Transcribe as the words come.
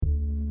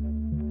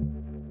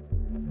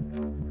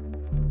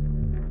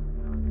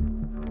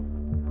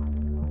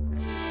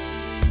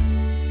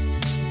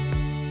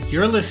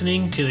You're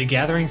listening to the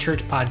Gathering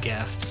Church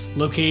podcast,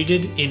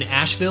 located in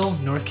Asheville,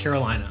 North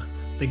Carolina.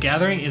 The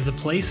Gathering is a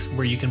place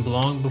where you can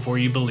belong before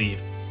you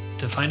believe.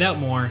 To find out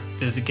more,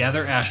 visit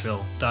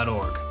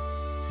gatherasheville.org.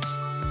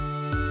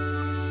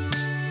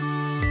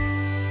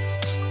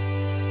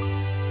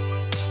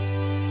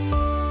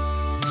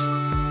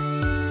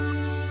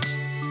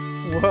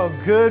 Well,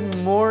 good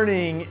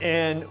morning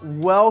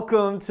and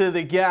welcome to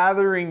the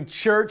Gathering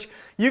Church.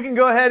 You can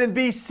go ahead and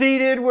be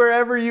seated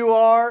wherever you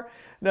are.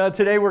 Now,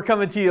 today we're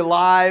coming to you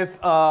live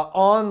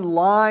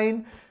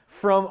online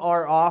from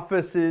our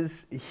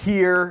offices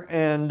here,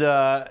 and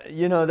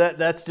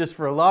that's just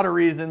for a lot of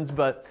reasons,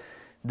 but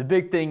the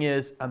big thing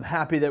is I'm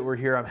happy that we're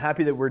here. I'm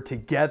happy that we're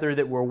together,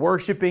 that we're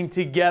worshiping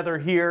together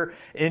here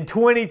in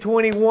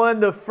 2021,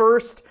 the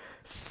first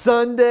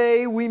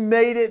Sunday. We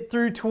made it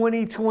through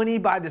 2020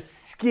 by the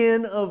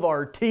skin of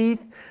our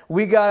teeth.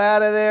 We got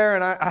out of there,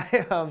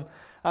 and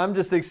I'm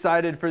just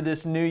excited for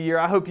this new year.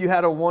 I hope you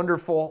had a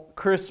wonderful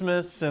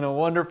Christmas and a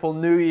wonderful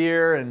New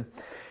Year,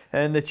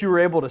 and that you were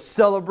able to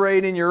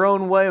celebrate in your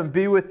own way and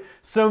be with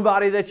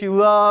somebody that you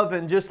love.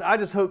 And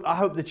I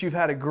hope that you've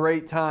had a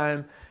great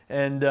time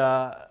and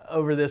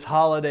over this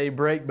holiday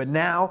break. But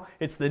now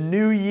it's the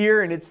new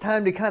year, and it's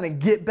time to kind of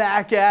get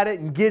back at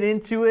it and get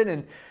into it.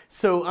 And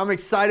so I'm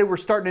excited. We're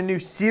starting a new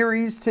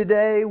series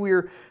today.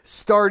 We're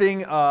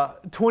starting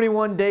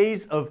 21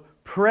 days of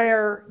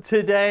prayer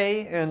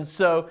today. And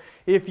so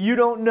if you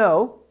don't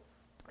know,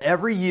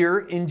 every year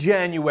in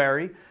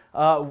January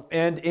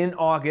and in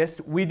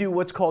August, we do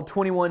what's called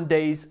 21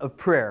 days of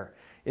prayer.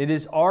 It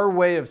is our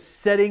way of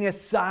setting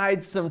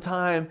aside some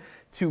time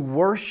to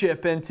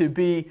worship and to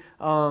be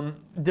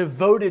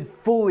devoted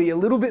fully, a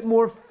little bit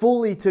more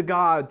fully to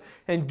God,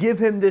 and give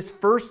Him this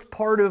first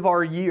part of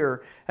our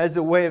year as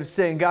a way of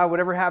saying, God,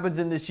 whatever happens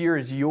in this year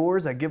is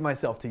yours. I give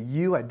myself to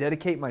you. I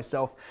dedicate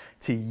myself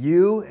to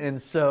you.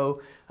 And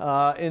so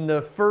in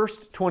the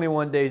first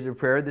 21 days of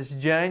prayer, this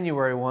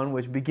January one,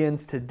 which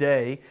begins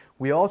today,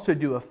 we also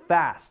do a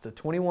fast, a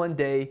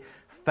 21-day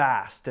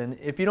fast. And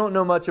if you don't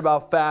know much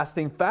about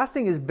fasting,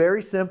 fasting is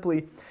very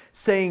simply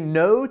saying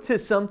no to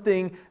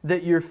something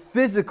that your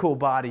physical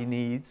body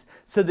needs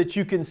so that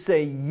you can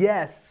say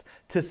yes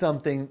to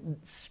something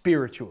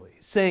spiritually.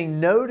 Saying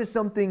no to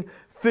something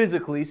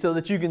physically so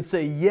that you can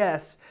say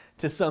yes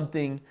to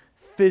something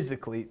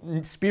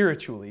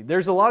spiritually.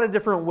 There's a lot of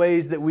different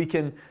ways that we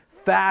can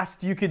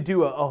fast. You could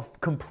do a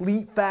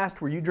complete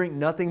fast where you drink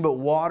nothing but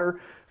water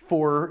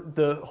for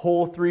the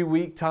whole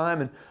 3-week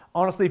time. And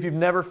honestly, if you've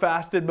never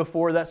fasted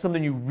before, that's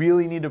something you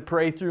really need to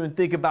pray through and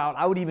think about.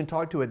 I would even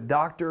talk to a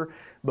doctor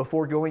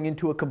before going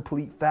into a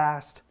complete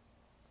fast.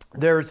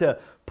 There's a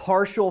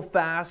partial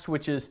fast,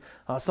 which is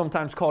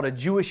sometimes called a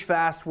Jewish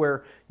fast,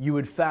 where you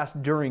would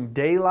fast during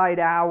daylight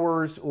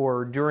hours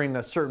or during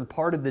a certain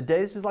part of the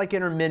day. This is like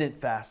intermittent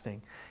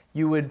fasting.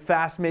 You would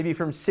fast maybe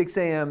from 6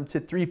 a.m. to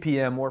 3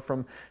 p.m. or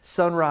from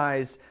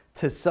sunrise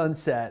to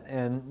sunset,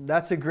 and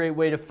that's a great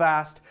way to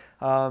fast.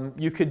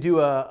 You could do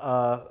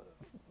a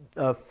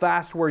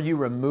fast where you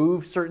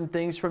remove certain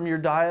things from your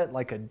diet,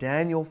 like a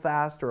Daniel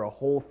fast or a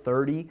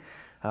Whole30,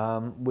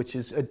 which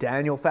is a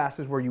Daniel fast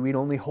is where you eat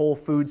only whole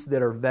foods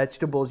that are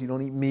vegetables. You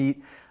don't eat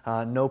meat,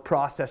 no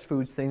processed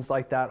foods, things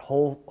like that.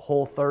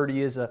 Whole30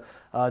 is a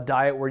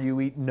diet where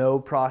you eat no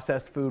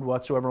processed food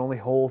whatsoever, only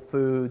whole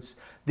foods.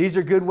 These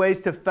are good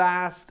ways to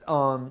fast.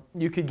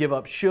 You could give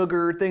up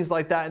sugar, things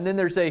like that. And then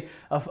there's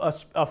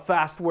a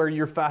fast where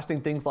you're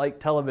fasting things like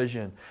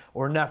television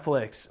or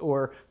Netflix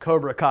or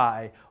Cobra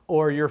Kai,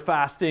 or you're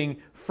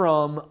fasting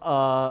from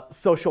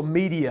social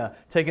media,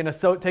 taking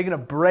a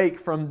break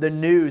from the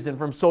news and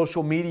from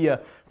social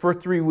media for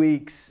 3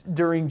 weeks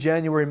during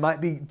January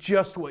might be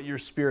just what your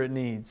spirit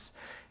needs.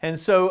 And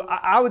so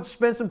I would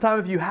spend some time,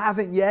 if you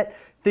haven't yet,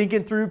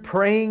 thinking through,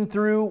 praying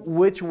through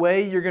which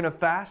way you're going to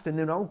fast, and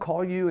then I'll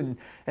call you and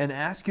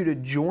ask you to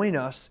join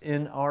us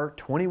in our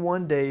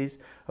 21 days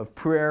of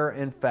prayer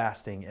and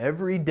fasting.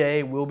 Every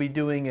day we'll be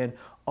doing an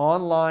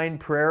online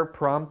prayer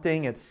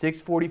prompting at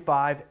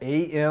 6:45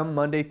 a.m.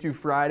 Monday through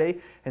Friday,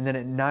 and then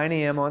at 9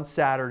 a.m. on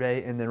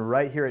Saturday, and then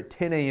right here at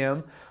 10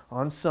 a.m.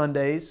 on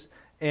Sundays.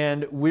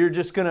 And we're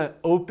just going to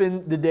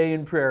open the day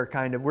in prayer,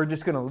 kind of. We're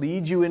just going to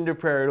lead you into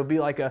prayer. It'll be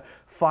like a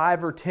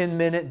 5 or 10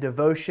 minute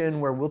devotion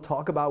where we'll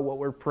talk about what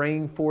we're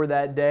praying for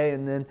that day,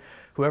 and then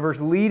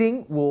whoever's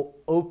leading will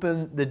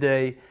open the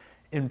day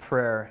in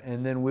prayer,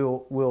 and then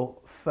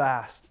we'll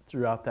fast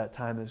throughout that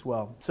time as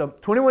well. So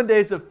 21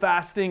 days of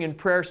fasting and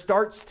prayer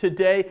starts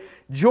today.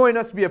 Join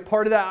us, be a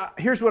part of that.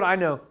 Here's what I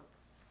know,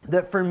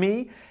 that for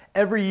me,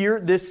 every year,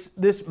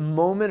 this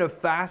moment of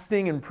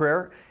fasting and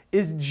prayer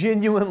is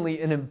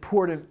genuinely an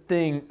important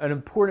thing, an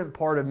important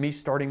part of me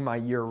starting my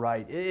year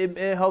right.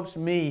 It helps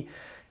me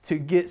to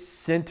get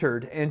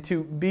centered and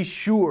to be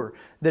sure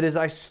that as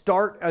I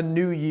start a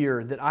new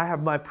year, that I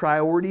have my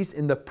priorities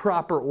in the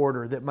proper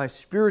order, that my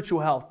spiritual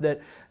health,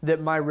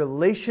 that my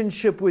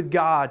relationship with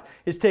God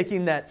is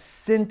taking that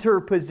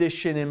center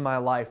position in my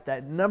life,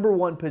 that number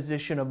one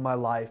position of my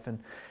life.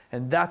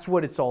 And that's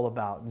what it's all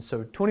about. And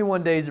so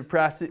 21 days of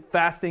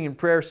fasting and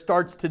prayer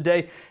starts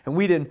today, and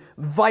we'd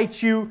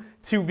invite you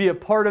to be a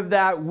part of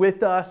that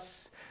with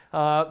us.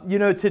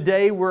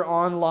 Today we're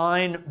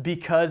online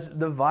because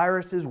the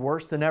virus is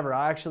worse than ever.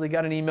 I actually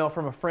got an email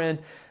from a friend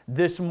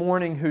this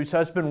morning whose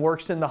husband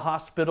works in the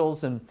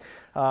hospitals, and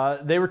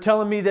they were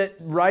telling me that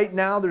right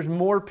now there's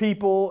more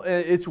people,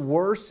 it's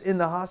worse in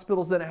the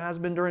hospitals than it has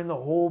been during the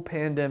whole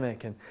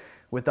pandemic. And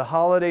with the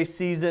holiday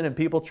season and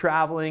people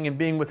traveling and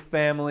being with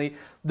family,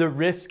 the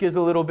risk is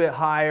a little bit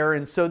higher.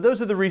 And so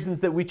those are the reasons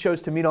that we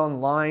chose to meet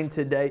online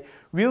today,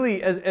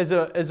 really as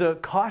a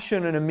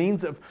caution and a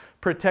means of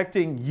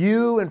protecting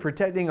you and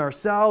protecting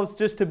ourselves,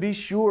 just to be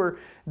sure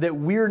that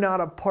we're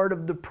not a part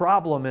of the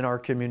problem in our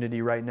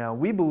community right now.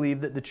 We believe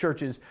that the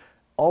church is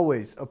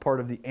always a part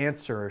of the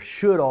answer, or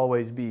should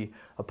always be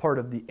a part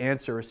of the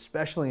answer,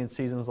 especially in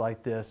seasons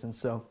like this. And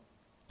so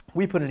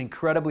we put an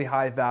incredibly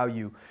high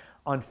value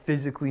on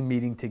physically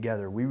meeting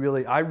together.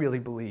 I really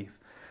believe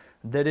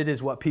that it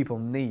is what people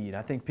need.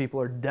 I think people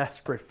are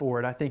desperate for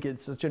it. I think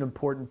it's such an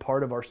important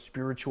part of our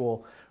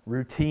spiritual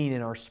routine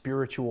and our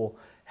spiritual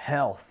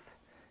health.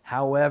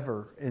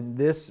 However, in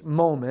this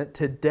moment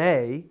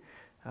today,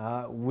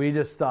 we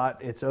just thought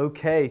it's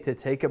okay to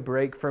take a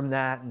break from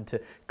that and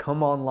to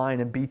come online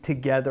and be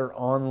together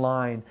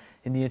online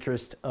in the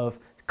interest of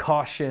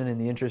caution, in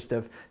the interest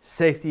of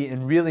safety,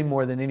 and really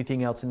more than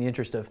anything else in the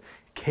interest of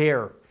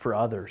care for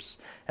others.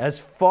 As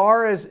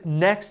far as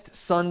next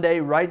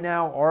Sunday, right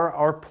now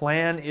our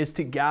plan is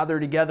to gather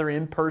together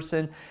in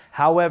person.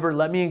 However,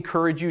 let me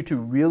encourage you to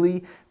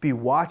really be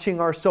watching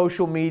our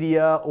social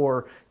media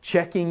or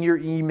checking your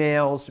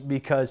emails,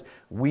 because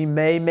we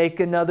may make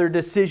another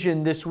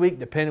decision this week.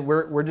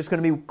 We're just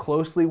going to be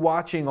closely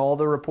watching all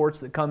the reports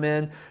that come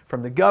in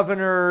from the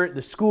governor,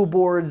 the school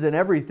boards, and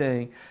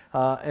everything,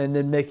 and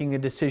then making a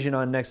decision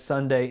on next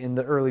Sunday in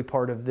the early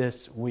part of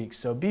this week.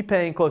 So be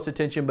paying close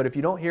attention, but if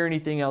you don't hear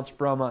anything else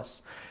from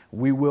us,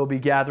 we will be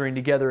gathering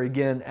together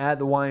again at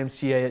the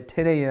YMCA at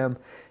 10 a.m.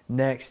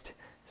 next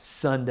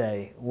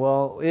Sunday.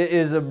 Well, it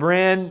is a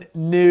brand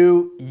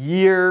new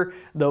year.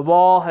 The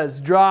ball has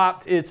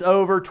dropped. It's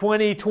over.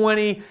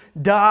 2020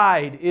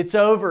 died. It's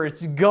over.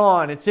 It's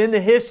gone. It's in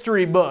the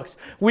history books.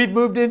 We've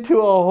moved into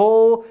a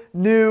whole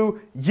new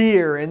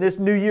year, and this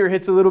new year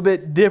hits a little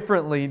bit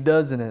differently,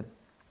 doesn't it?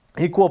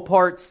 Equal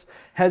parts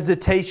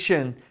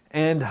hesitation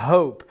and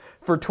hope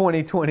for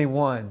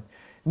 2021.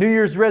 New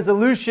Year's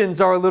resolutions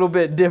are a little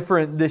bit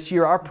different this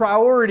year. Our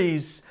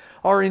priorities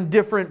are in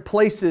different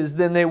places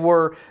than they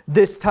were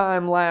this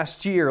time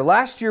last year.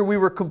 Last year, we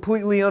were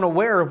completely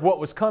unaware of what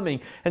was coming,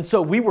 and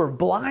so we were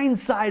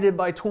blindsided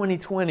by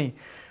 2020.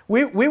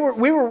 We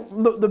were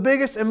the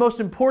biggest and most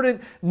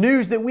important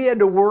news that we had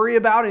to worry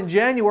about in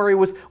January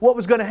was what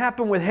was going to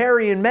happen with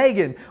Harry and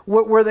Meghan.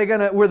 Were they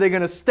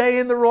going to stay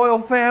in the royal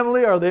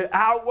family? Are they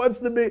out? What's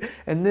the big?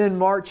 And then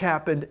March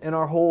happened, and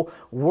our whole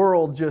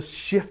world just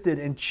shifted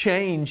and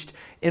changed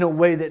in a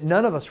way that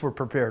none of us were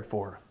prepared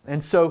for.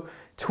 And so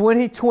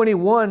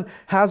 2021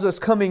 has us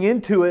coming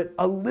into it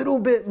a little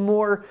bit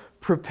more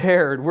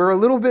prepared. We're a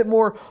little bit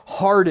more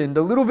hardened,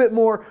 a little bit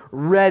more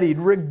readied.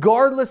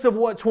 Regardless of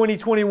what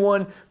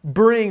 2021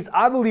 brings,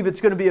 I believe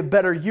it's going to be a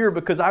better year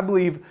because I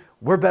believe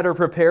we're better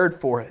prepared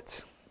for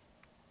it.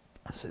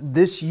 So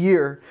this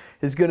year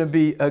is going to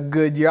be a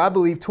good year. I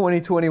believe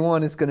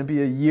 2021 is going to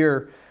be a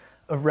year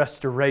of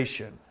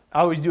restoration. I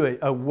always do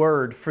a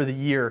word for the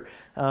year.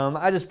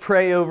 I just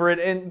pray over it.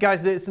 And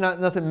guys, it's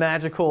nothing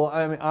magical.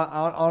 I mean,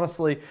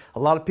 honestly, a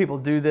lot of people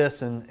do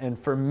this. And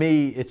for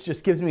me, it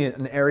just gives me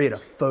an area to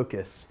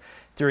focus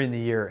during the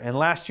year. And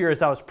last year,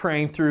 as I was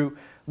praying through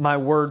my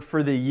word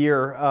for the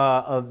year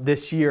of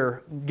this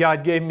year,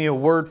 God gave me a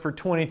word for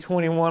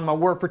 2021. My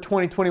word for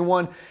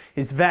 2021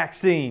 is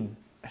vaccine.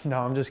 No,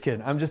 I'm just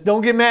kidding.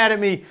 Don't get mad at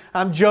me.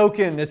 I'm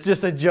joking. It's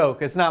just a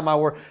joke. It's not my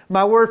word.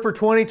 My word for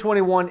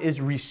 2021 is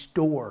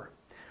restore.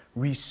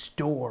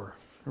 Restore.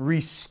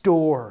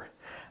 Restore.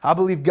 I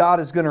believe God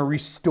is going to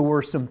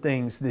restore some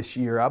things this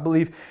year. I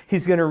believe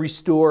He's going to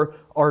restore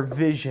our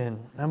vision.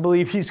 I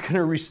believe He's going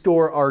to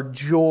restore our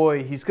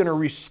joy. He's going to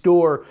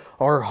restore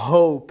our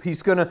hope.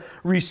 He's going to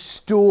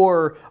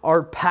restore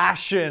our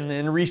passion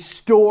and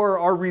restore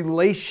our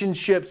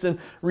relationships and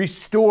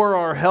restore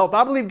our health.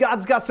 I believe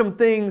God's got some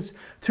things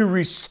to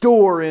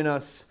restore in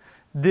us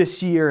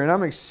this year, and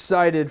I'm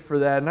excited for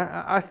that. And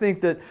I think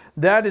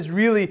that is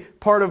really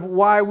part of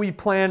why we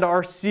planned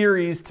our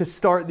series to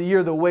start the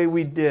year the way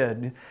we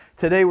did.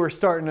 Today we're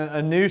starting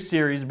a new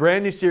series,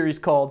 brand new series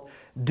called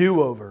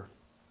Do-Over.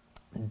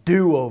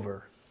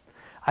 Do-Over.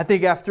 I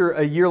think after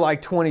a year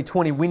like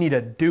 2020, we need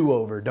a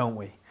do-over, don't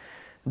we?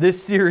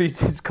 This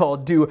series is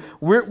called Do.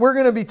 We're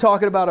going to be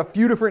talking about a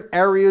few different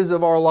areas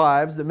of our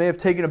lives that may have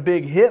taken a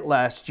big hit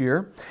last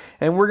year,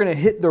 and we're going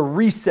to hit the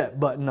reset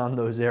button on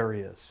those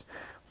areas.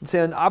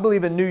 And I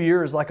believe a new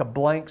year is like a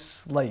blank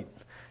slate.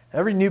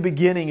 Every new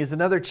beginning is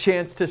another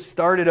chance to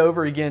start it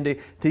over again,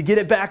 to get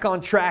it back on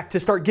track, to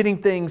start getting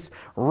things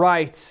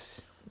right.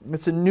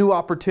 It's a new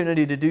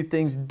opportunity to do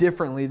things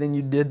differently than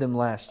you did them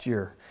last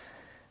year.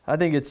 I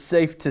think it's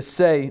safe to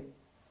say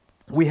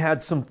we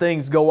had some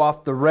things go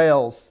off the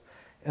rails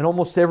in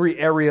almost every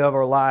area of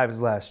our lives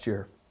last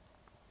year.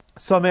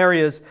 Some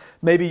areas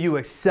maybe you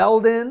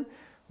excelled in,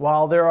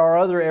 while there are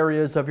other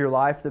areas of your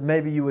life that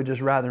maybe you would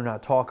just rather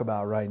not talk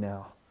about right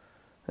now.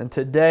 And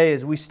today,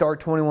 as we start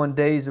 21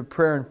 days of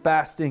prayer and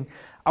fasting,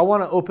 I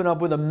want to open up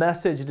with a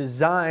message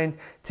designed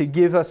to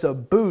give us a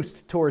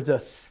boost towards a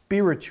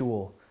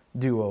spiritual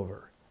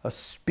do-over. A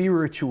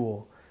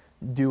spiritual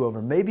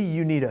do-over. Maybe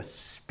you need a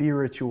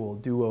spiritual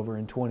do-over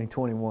in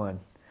 2021.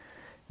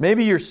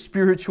 Maybe your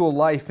spiritual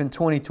life in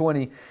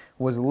 2020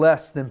 was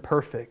less than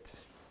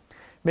perfect.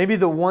 Maybe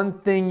the one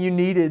thing you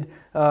needed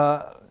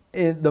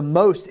the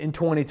most in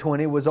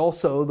 2020 was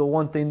also the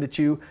one thing that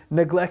you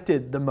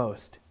neglected the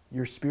most.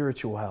 Your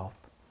spiritual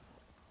health.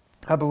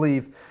 I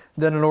believe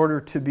that in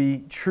order to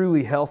be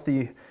truly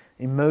healthy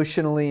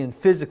emotionally and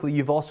physically,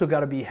 you've also got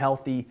to be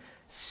healthy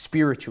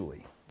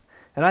spiritually.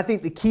 And I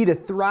think the key to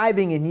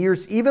thriving in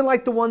years, even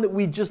like the one that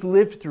we just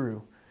lived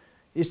through,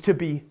 is to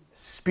be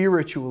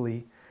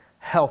spiritually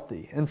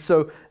healthy. And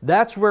so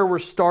that's where we're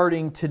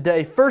starting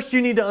today. First,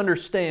 you need to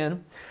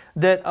understand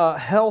that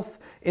health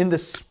in the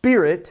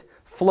Spirit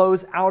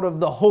flows out of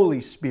the Holy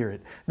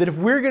Spirit. That if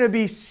we're going to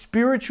be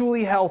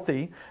spiritually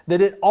healthy, that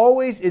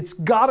it's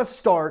got to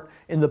start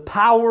in the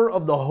power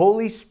of the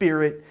Holy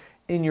Spirit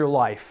in your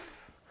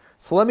life.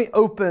 So let me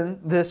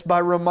open this by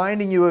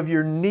reminding you of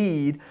your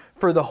need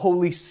for the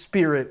Holy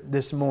Spirit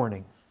this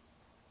morning.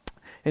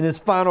 In His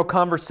final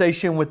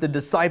conversation with the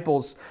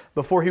disciples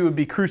before He would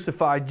be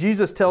crucified,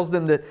 Jesus tells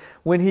them that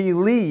when He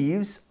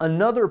leaves,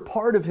 another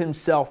part of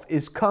Himself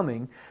is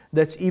coming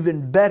that's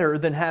even better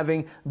than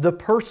having the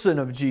person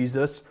of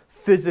Jesus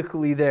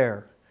physically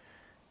there.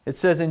 It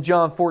says in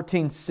John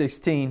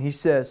 14:16, He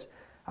says,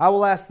 I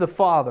will ask the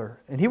Father,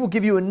 and He will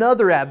give you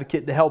another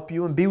advocate to help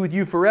you and be with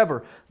you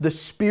forever, the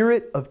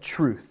Spirit of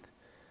truth.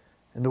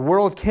 And the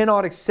world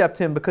cannot accept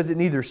Him because it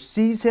neither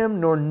sees Him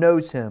nor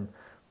knows Him,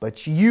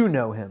 but you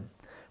know Him,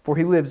 for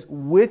He lives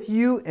with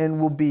you and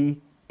will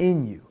be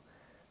in you.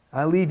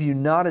 I leave you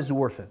not as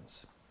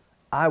orphans.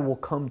 I will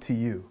come to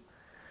you.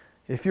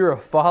 If you're a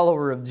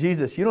follower of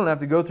Jesus, you don't have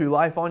to go through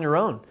life on your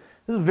own.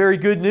 This is very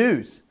good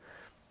news.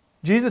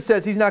 Jesus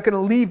says He's not going to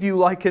leave you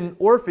like an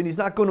orphan. He's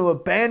not going to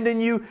abandon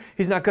you.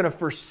 He's not going to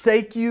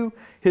forsake you.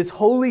 His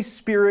Holy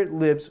Spirit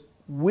lives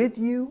with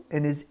you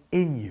and is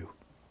in you.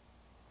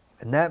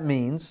 And that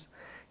means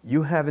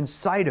you have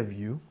inside of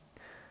you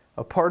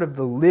a part of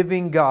the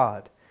living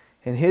God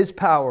and His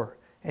power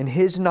and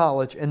His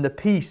knowledge and the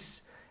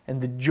peace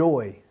and the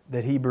joy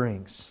that He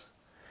brings.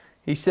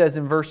 He says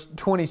in verse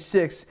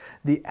 26,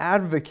 the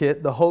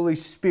Advocate, the Holy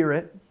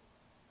Spirit,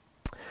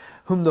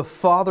 whom the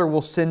Father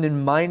will send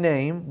in my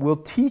name, will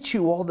teach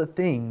you all the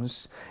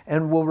things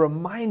and will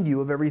remind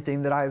you of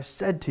everything that I have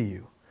said to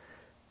you.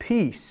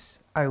 Peace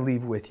I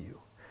leave with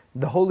you.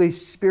 The Holy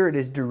Spirit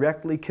is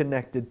directly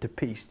connected to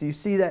peace. Do you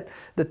see that?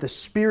 That the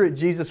Spirit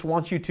Jesus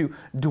wants you to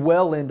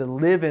dwell in, to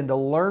live in, to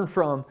learn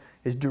from,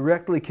 is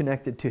directly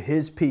connected to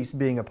His peace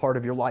being a part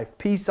of your life.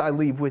 Peace I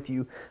leave with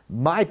you.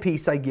 My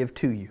peace I give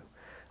to you.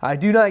 I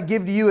do not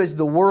give to you as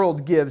the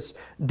world gives.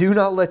 Do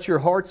not let your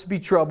hearts be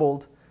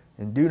troubled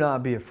and do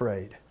not be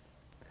afraid.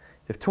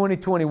 If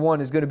 2021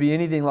 is going to be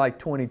anything like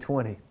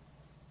 2020,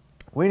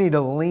 we need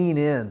to lean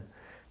in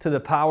to the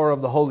power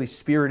of the Holy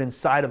Spirit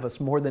inside of us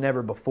more than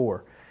ever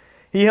before.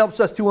 He helps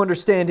us to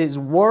understand His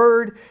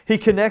Word. He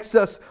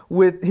connects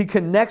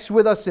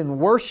with us in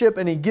worship,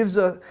 and He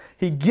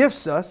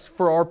gifts us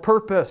for our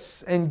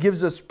purpose and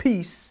gives us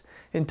peace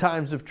in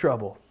times of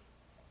trouble.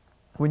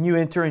 When you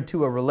enter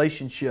into a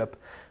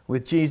relationship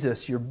with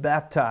Jesus, you're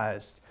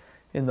baptized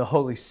in the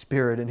Holy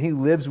Spirit, and He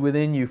lives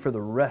within you for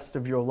the rest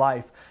of your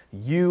life.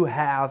 You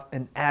have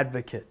an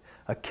advocate,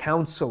 a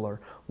counselor,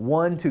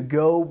 one to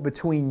go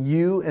between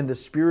you and the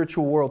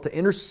spiritual world, to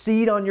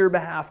intercede on your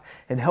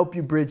behalf and help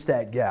you bridge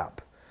that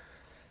gap.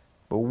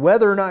 But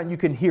whether or not you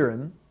can hear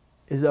Him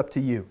is up to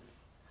you.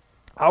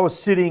 I was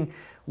sitting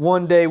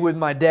one day with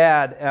my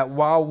dad at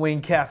Wild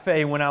Wing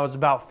Cafe when I was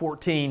about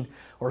 14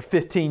 or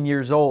 15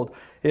 years old.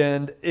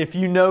 And if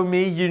you know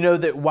me, you know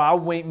that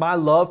my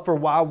love for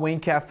Wild Wing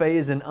Cafe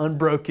is an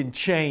unbroken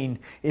chain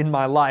in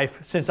my life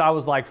since I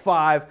was like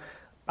 5.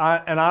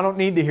 And I don't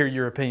need to hear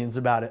your opinions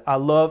about it. I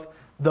love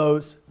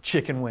those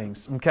chicken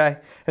wings, okay?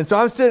 And so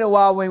I'm sitting at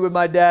Wild Wing with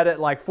my dad at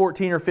like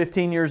 14 or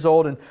 15 years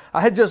old, and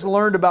I had just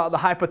learned about the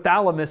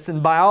hypothalamus in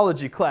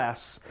biology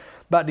class.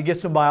 About to get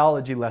some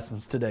biology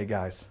lessons today,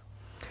 guys.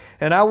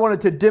 And I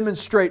wanted to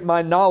demonstrate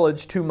my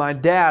knowledge to my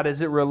dad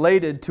as it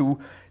related to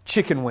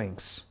chicken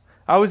wings.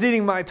 I was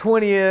eating my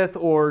 20th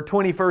or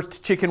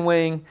 21st chicken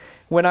wing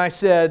when I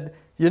said,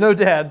 you know,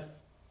 Dad,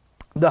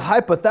 the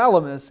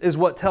hypothalamus is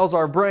what tells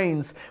our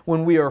brains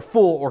when we are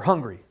full or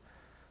hungry.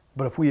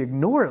 But if we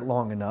ignore it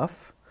long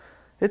enough,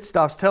 it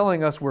stops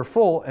telling us we're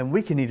full and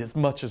we can eat as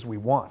much as we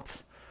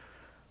want.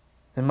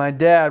 And my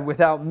dad,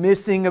 without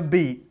missing a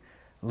beat,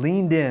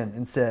 leaned in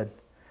and said,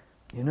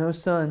 "You know,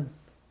 son,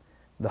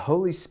 the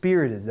Holy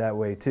Spirit is that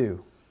way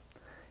too.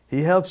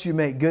 He helps you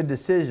make good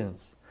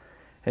decisions.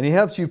 And He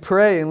helps you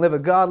pray and live a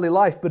godly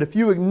life. But if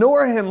you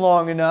ignore Him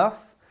long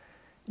enough,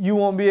 you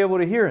won't be able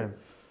to hear Him."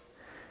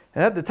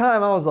 And at the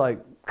time I was like,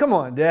 "Come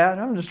on, Dad,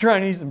 I'm just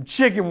trying to eat some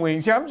chicken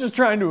wings here. I'm just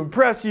trying to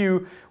impress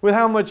you with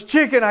how much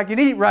chicken I can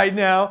eat right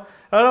now.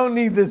 I don't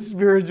need this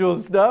spiritual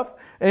stuff."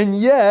 And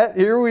yet,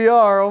 here we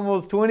are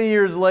almost 20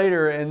 years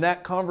later, and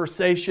that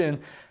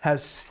conversation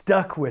has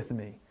stuck with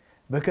me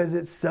because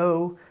it's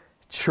so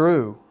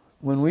true.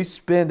 When we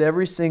spend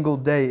every single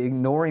day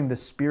ignoring the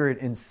Spirit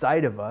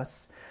inside of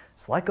us,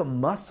 it's like a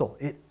muscle.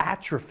 It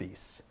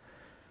atrophies.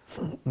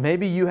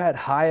 Maybe you had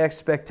high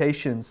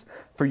expectations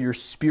for your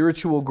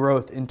spiritual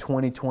growth in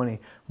 2020,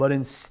 but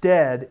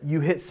instead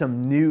you hit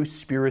some new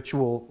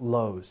spiritual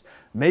lows.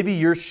 Maybe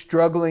you're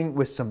struggling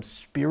with some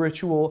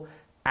spiritual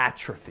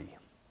atrophy.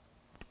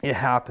 It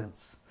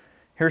happens.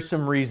 Here's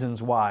some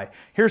reasons why.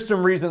 Here's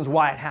some reasons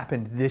why it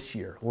happened this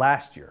year,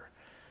 last year.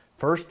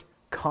 First,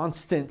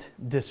 constant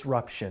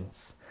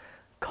disruptions.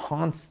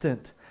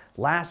 Constant.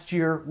 Last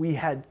year we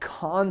had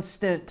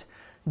constant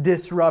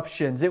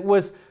disruptions. It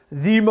was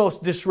the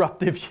most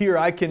disruptive year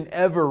I can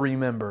ever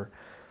remember.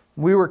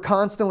 We were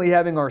constantly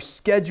having our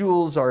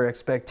schedules, our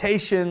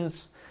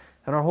expectations,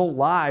 and our whole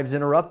lives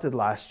interrupted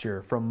last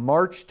year. From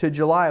March to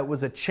July, it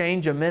was a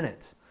change a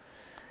minute.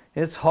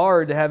 It's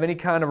hard to have any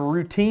kind of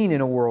routine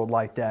in a world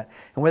like that.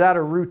 And without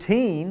a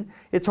routine,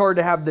 it's hard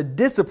to have the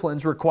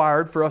disciplines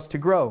required for us to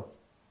grow.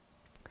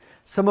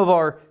 Some of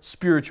our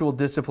spiritual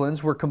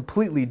disciplines were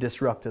completely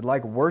disrupted,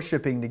 like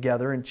worshiping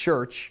together in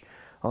church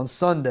on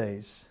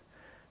Sundays.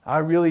 I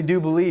really do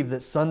believe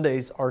that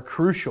Sundays are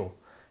crucial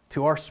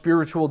to our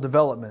spiritual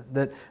development,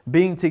 that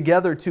being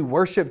together to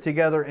worship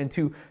together and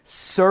to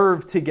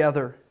serve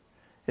together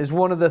is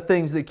one of the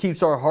things that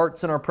keeps our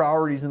hearts and our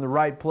priorities in the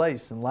right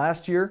place. And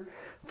last year,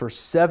 for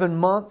 7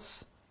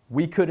 months,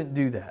 we couldn't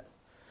do that.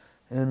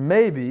 And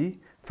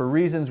maybe, for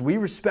reasons we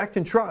respect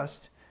and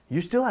trust,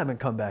 you still haven't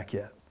come back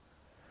yet.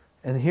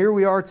 And here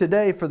we are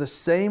today for the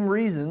same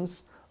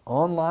reasons,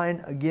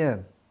 online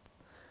again.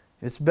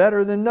 It's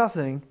better than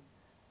nothing,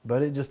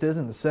 but it just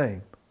isn't the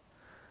same.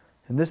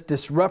 And this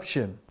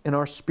disruption in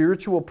our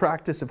spiritual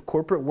practice of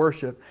corporate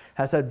worship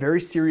has had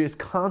very serious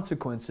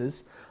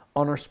consequences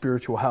on our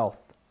spiritual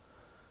health.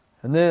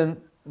 And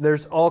then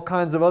there's all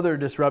kinds of other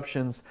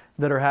disruptions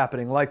that are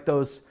happening, like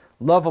those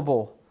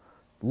lovable,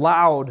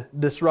 loud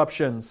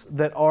disruptions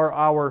that are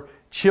our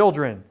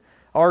children.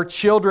 Our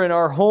children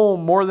are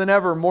home more than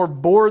ever, more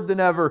bored than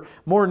ever,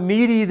 more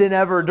needy than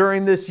ever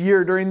during this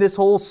year, during this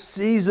whole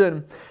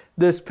season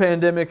this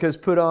pandemic has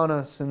put on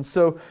us. And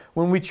so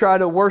when we try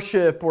to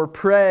worship or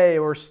pray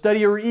or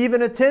study or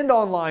even attend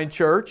online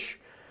church,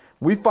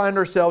 we find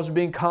ourselves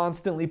being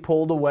constantly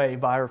pulled away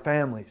by our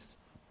families.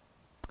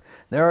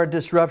 There are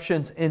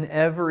disruptions in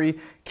every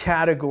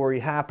category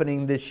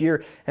happening this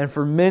year. And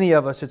for many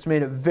of us, it's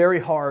made it very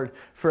hard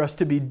for us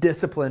to be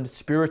disciplined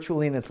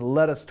spiritually, and it's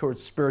led us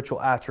towards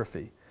spiritual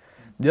atrophy.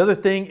 The other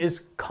thing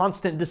is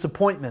constant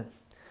disappointment.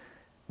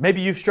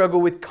 Maybe you've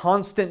struggled with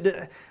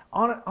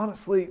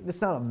honestly,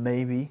 it's not a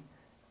maybe.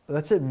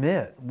 Let's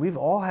admit, we've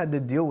all had to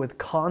deal with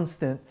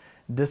constant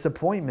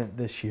disappointment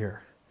this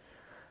year.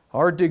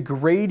 Our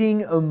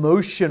degrading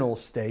emotional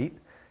state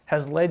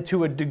has led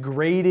to a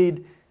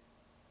degraded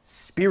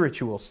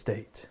spiritual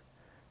state.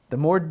 The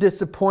more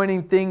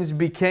disappointing things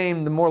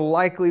became, the more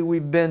likely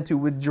we've been to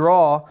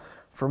withdraw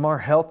from our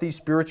healthy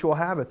spiritual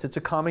habits. It's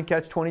a common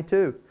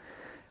catch-22.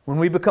 When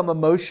we become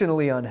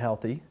emotionally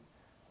unhealthy,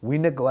 we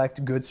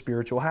neglect good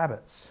spiritual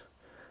habits.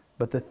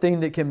 But the thing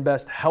that can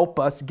best help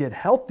us get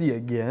healthy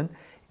again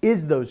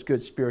is those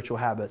good spiritual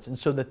habits. And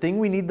so the thing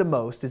we need the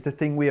most is the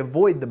thing we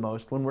avoid the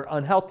most when we're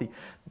unhealthy.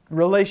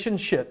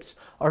 Relationships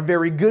are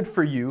very good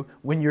for you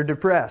when you're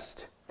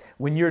depressed.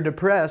 When you're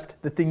depressed,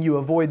 the thing you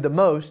avoid the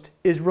most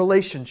is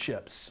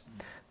relationships.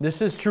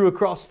 This is true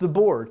across the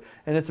board,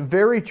 and it's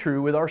very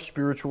true with our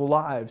spiritual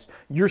lives.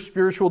 Your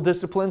spiritual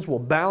disciplines will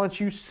balance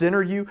you,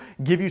 center you,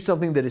 give you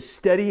something that is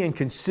steady and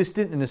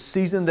consistent in a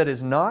season that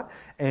is not,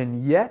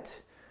 and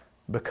yet,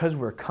 because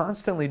we're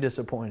constantly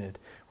disappointed,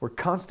 we're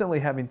constantly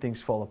having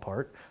things fall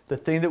apart, the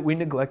thing that we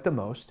neglect the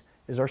most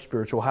is our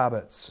spiritual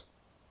habits.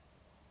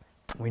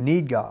 We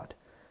need God,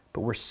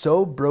 but we're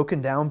so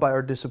broken down by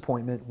our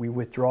disappointment, we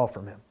withdraw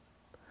from Him.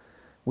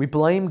 We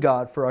blame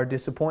God for our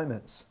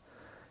disappointments,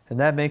 and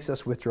that makes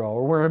us withdraw.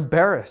 Or we're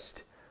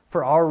embarrassed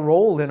for our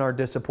role in our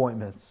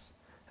disappointments,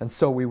 and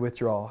so we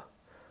withdraw.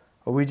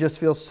 Or we just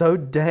feel so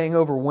dang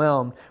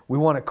overwhelmed, we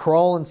want to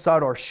crawl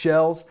inside our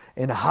shells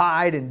and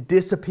hide and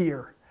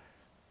disappear.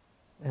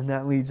 And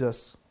that leads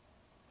us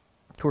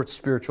towards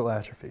spiritual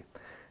atrophy.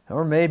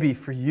 Or maybe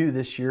for you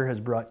this year has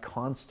brought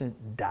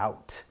constant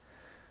doubt.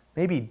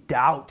 Maybe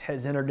doubt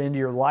has entered into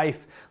your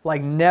life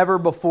like never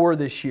before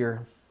this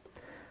year.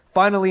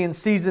 Finally, in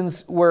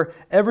seasons where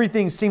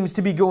everything seems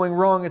to be going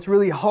wrong, it's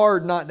really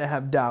hard not to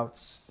have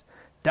doubts.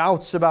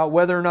 Doubts about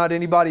whether or not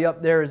anybody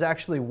up there is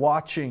actually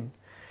watching.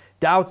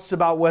 Doubts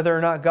about whether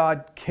or not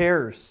God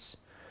cares.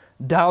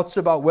 Doubts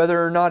about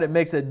whether or not it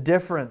makes a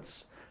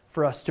difference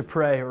for us to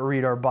pray or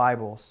read our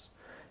Bibles.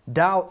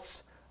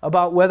 Doubts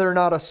about whether or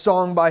not a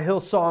song by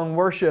Hillsong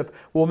Worship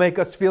will make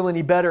us feel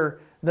any better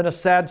than a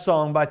sad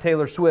song by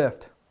Taylor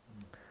Swift.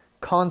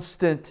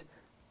 Constant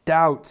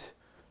doubt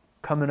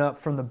coming up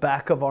from the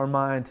back of our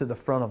mind to the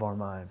front of our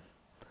mind.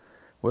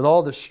 With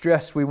all the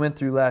stress we went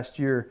through last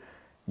year,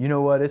 you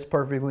know what? It's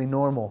perfectly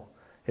normal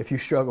if you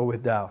struggle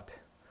with doubt.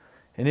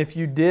 And if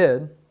you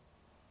did,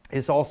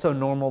 it's also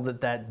normal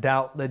that that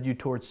doubt led you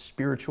towards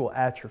spiritual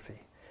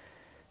atrophy.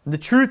 And the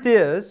truth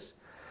is,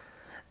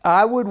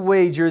 I would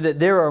wager that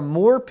there are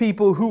more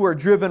people who were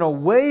driven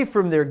away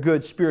from their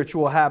good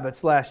spiritual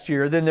habits last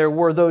year than there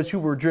were those who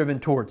were driven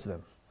towards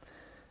them.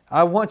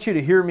 I want you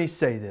to hear me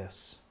say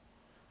this.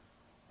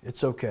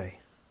 It's okay.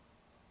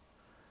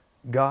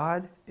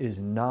 God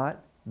is not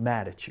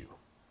mad at you.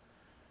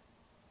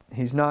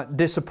 He's not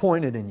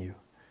disappointed in you.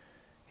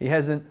 He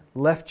hasn't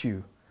left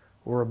you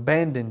or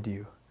abandoned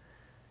you.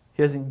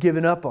 He hasn't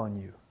given up on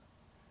you.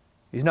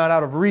 He's not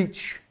out of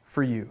reach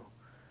for you.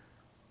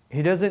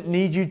 He doesn't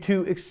need you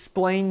to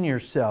explain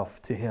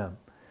yourself to Him.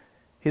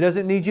 He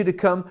doesn't need you to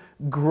come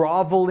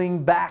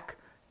groveling back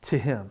to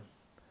Him.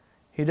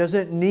 He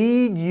doesn't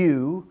need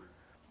you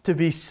to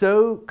be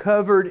so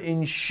covered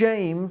in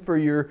shame for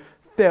your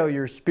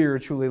failure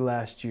spiritually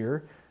last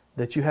year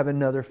that you have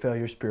another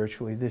failure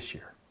spiritually this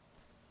year.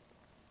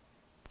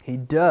 He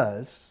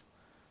does,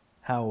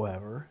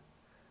 however,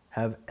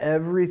 have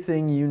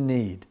everything you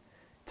need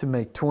to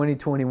make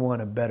 2021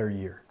 a better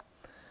year.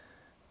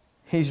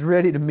 He's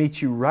ready to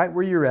meet you right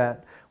where you're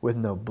at with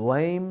no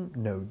blame,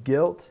 no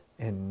guilt,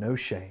 and no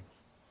shame.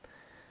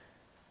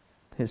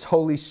 His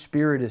Holy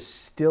Spirit is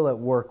still at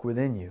work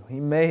within you.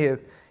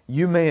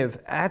 You may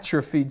have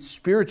atrophied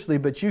spiritually,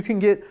 but you can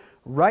get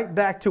right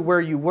back to where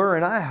you were,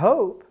 and I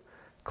hope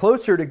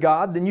closer to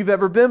God than you've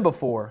ever been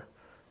before.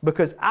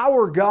 Because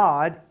our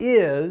God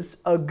is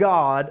a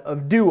God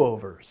of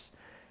do-overs.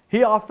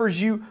 He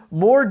offers you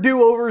more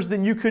do-overs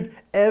than you could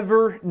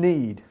ever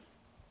need.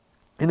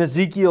 In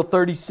Ezekiel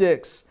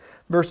 36,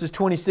 verses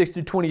 26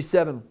 through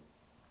 27,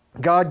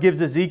 God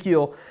gives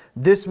Ezekiel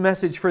this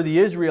message for the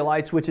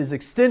Israelites, which is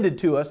extended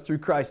to us through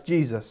Christ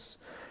Jesus.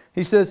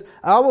 He says,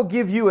 I will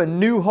give you a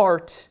new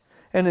heart,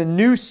 and a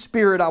new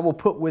spirit I will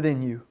put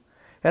within you.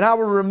 And I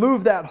will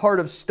remove that heart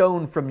of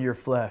stone from your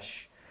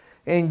flesh,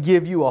 and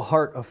give you a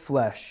heart of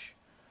flesh.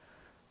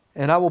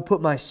 And I will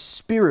put my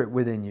spirit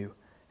within you,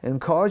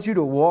 and cause you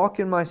to walk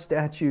in my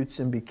statutes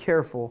and be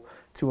careful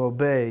to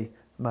obey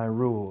my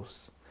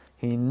rules.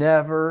 He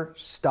never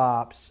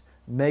stops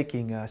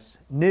making us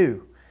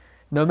new.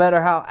 No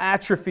matter how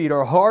atrophied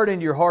or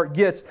hardened your heart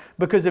gets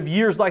because of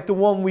years like the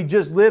one we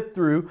just lived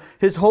through,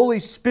 His Holy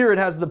Spirit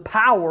has the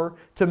power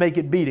to make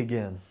it beat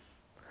again.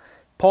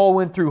 Paul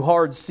went through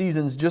hard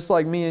seasons just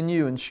like me and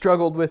you and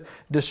struggled with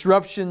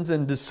disruptions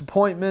and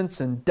disappointments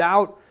and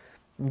doubt.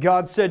 And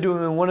God said to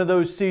him in one of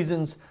those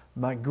seasons,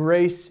 my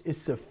grace is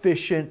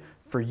sufficient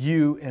for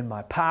you and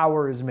my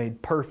power is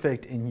made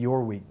perfect in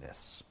your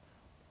weakness.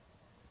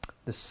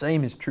 The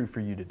same is true for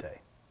you today.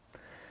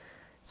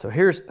 So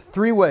here's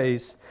 3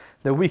 ways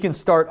that we can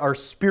start our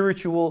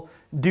spiritual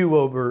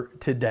do-over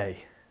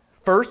today.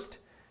 First,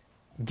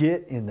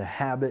 get in the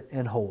habit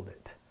and hold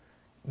it.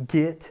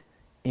 Get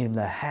in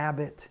the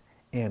habit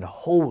and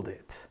hold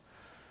it.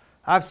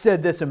 I've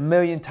said this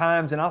 1,000,000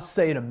 times and I'll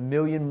say it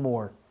 1,000,000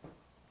 more.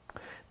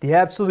 The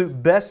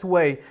absolute best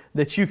way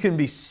that you can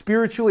be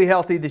spiritually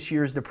healthy this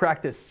year is to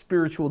practice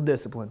spiritual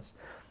disciplines,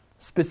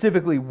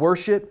 specifically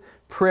worship,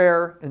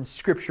 prayer, and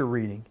scripture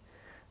reading.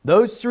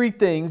 Those 3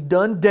 things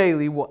done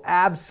daily will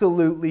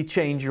absolutely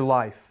change your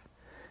life.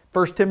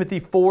 1 Timothy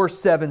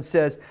 4:7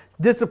 says,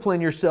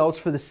 discipline yourselves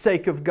for the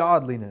sake of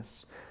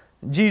godliness.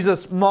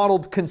 Jesus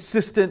modeled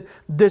consistent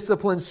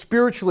discipline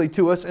spiritually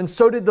to us, and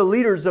so did the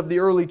leaders of the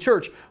early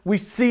church. We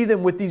see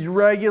them with these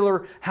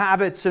regular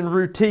habits and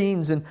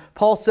routines. And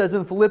Paul says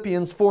in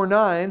Philippians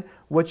 4:9,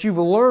 what you've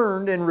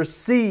learned and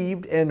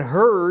received and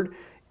heard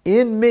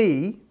in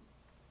me,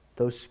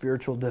 those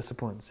spiritual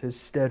disciplines, His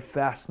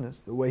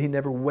steadfastness, the way He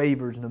never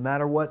wavers, no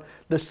matter what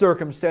the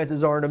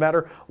circumstances are, no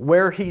matter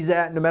where He's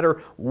at, no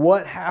matter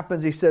what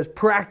happens, He says,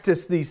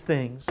 practice these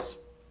things,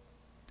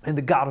 and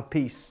the God of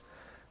peace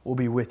will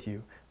be with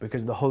you,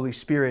 because the Holy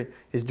Spirit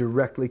is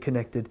directly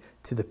connected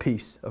to the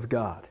peace of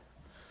God.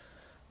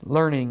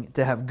 Learning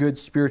to have good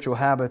spiritual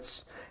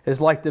habits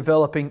is like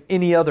developing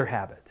any other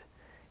habit.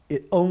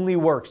 It only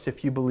works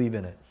if you believe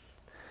in it.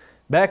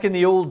 Back in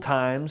the old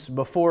times,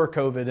 before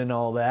COVID and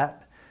all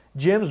that,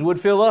 gyms would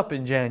fill up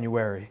in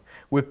January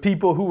with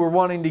people who were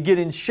wanting to get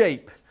in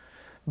shape.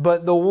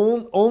 But the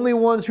only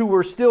ones who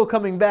were still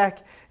coming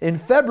back in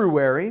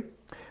February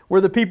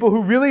were the people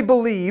who really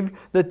believed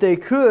that they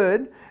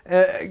could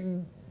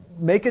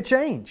make a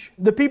change.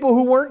 The people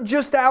who weren't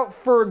just out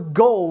for a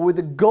goal with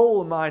a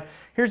goal in mind.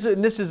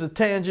 And this is a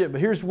tangent,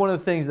 but here's one of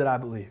the things that I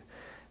believe.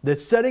 that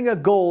setting a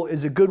goal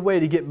is a good way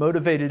to get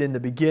motivated in the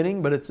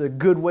beginning, but it's a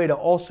good way to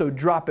also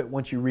drop it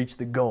once you reach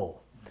the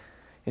goal.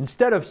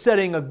 Instead of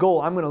setting a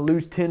goal, I'm going to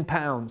lose 10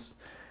 pounds.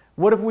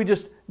 What if we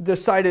just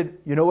decided,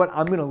 you know what,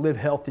 I'm going to live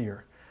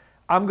healthier.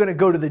 I'm going to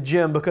go to the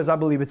gym because I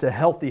believe it's a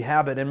healthy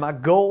habit, and my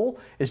goal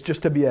is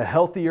just to be a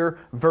healthier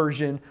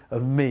version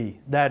of me.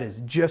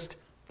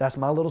 That's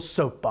my little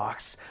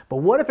soapbox. But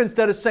what if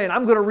instead of saying,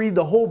 I'm going to read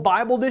the whole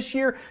Bible this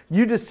year,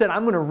 you just said,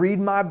 I'm going to read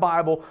my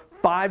Bible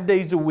 5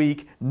 days a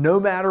week, no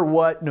matter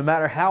what, no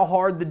matter how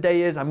hard the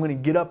day is, I'm going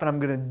to get up and I'm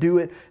going to do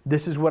it.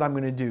 This is what I'm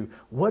going to do.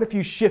 What if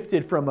you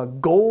shifted from a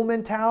goal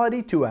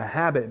mentality to a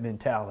habit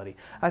mentality?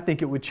 I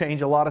think it would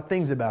change a lot of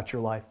things about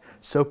your life.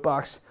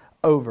 Soapbox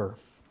over.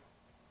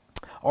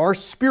 Our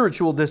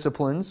spiritual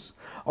disciplines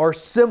are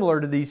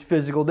similar to these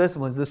physical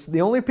disciplines.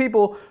 The only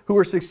people who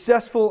are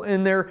successful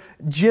in their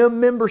gym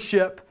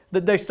membership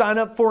that they sign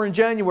up for in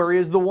January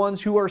is the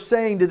ones who are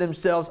saying to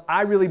themselves,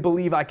 I really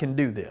believe I can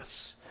do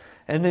this.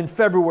 And then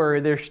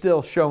February, they're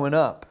still showing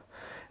up.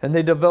 And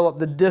they develop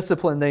the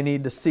discipline they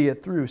need to see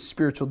it through.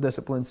 Spiritual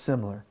discipline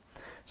similar.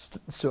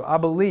 So I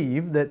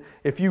believe that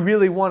if you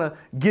really want to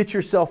get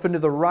yourself into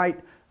the right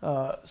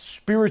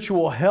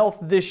spiritual health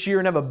this year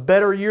and have a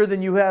better year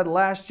than you had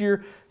last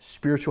year,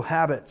 spiritual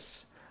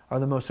habits are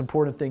the most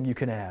important thing you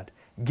can add.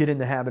 Get in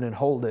the habit and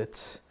hold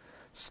it.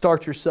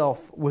 Start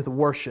yourself with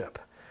worship.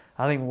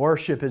 I think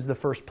worship is the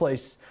first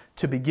place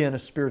to begin a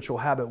spiritual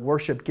habit.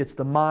 Worship gets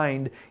the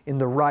mind in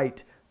the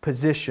right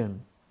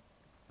position.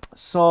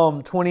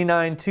 Psalm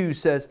 29:2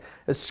 says,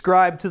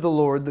 ascribe to the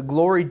Lord the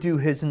glory due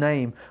His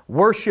name.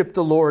 Worship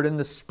the Lord in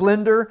the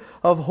splendor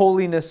of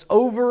holiness.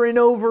 Over and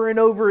over and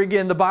over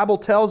again, the Bible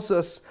tells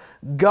us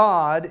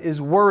God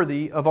is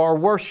worthy of our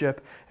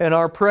worship and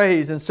our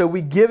praise. And so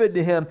we give it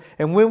to Him.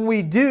 And when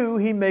we do,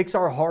 He makes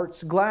our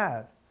hearts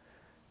glad.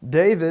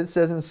 David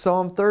says in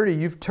Psalm 30,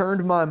 you've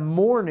turned my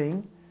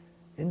mourning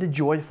into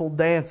joyful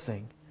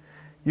dancing.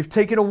 You've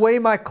taken away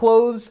my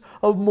clothes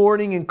of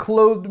mourning and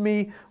clothed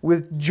me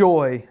with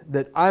joy,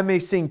 that I may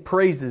sing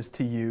praises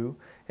to you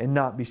and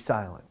not be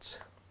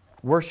silent.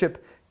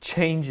 Worship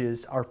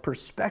changes our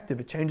perspective.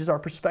 It changes our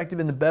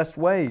perspective in the best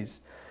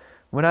ways.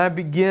 When I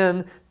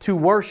begin to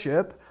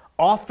worship,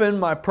 often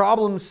my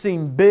problems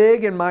seem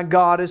big and my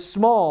God is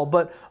small.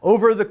 But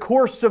over the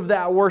course of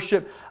that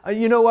worship,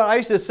 you know what? I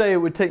used to say it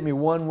would take me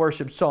one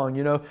worship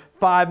song,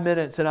 5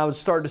 minutes, and I would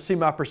start to see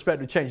my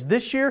perspective change.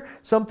 This year,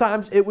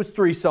 sometimes it was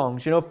 3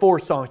 songs, 4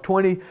 songs,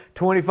 20,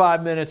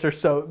 25 minutes or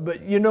so.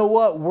 But you know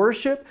what?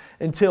 Worship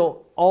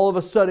until all of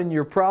a sudden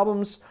your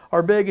problems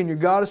are big and your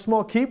God is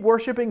small. Keep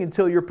worshiping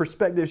until your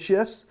perspective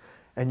shifts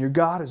and your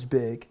God is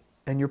big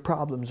and your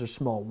problems are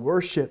small.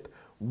 Worship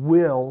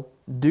will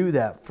do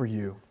that for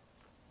you.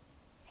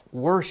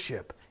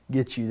 Worship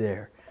gets you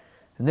there.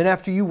 And then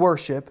after you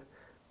worship,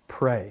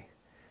 pray.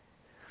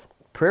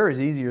 Prayer is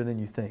easier than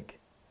you think.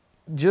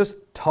 Just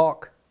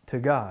talk to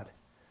God.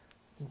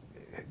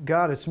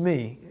 God, it's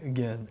me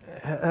again.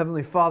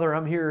 Heavenly Father,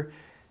 I'm here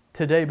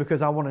today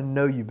because I want to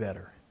know you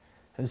better.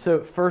 And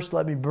so first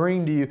let me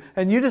bring to you,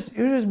 and you just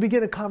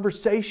begin a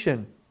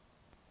conversation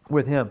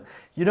with Him.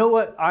 You know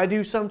what I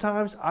do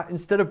sometimes?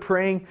 Instead of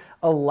praying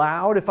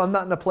aloud, if I'm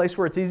not in a place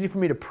where it's easy for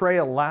me to pray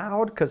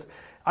aloud, because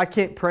I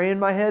can't pray in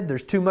my head.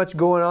 There's too much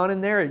going on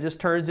in there. It just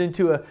turns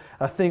into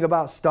a thing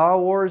about Star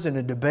Wars and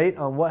a debate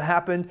on what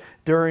happened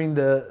during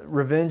the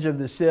Revenge of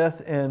the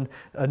Sith and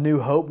A New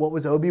Hope. What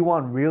was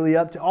Obi-Wan really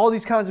up to? All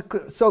these kinds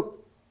of... So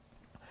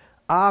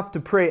I have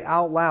to pray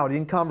out loud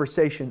in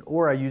conversation,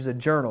 or I use a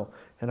journal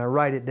and I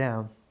write it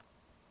down.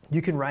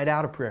 You can write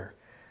out a prayer.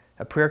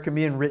 A prayer can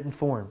be in written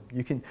form.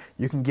 You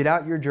can get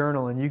out your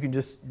journal and you can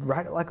just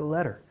write it like a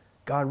letter.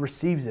 God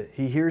receives it.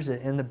 He hears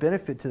it. And the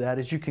benefit to that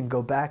is you can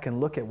go back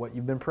and look at what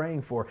you've been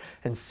praying for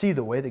and see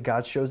the way that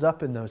God shows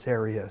up in those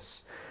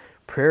areas.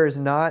 Prayer is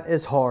not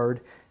as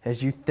hard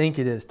as you think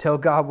it is. Tell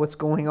God what's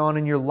going on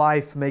in your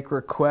life. Make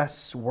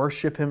requests.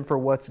 Worship Him for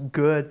what's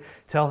good.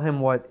 Tell Him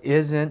what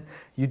isn't.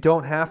 You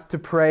don't have to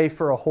pray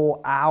for a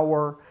whole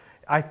hour.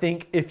 I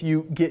think if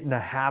you get in a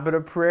habit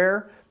of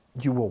prayer,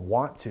 you will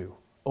want to.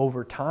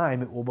 Over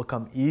time, it will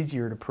become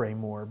easier to pray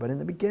more. But in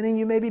the beginning,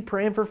 you may be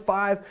praying for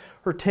 5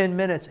 or 10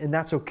 minutes, and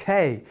that's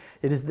okay.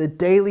 It is the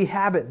daily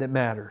habit that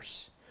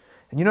matters.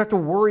 And you don't have to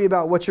worry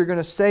about what you're going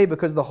to say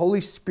because the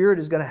Holy Spirit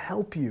is going to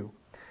help you.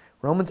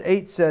 Romans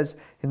 8 says,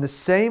 in the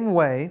same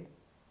way,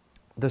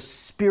 the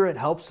Spirit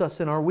helps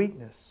us in our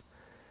weakness.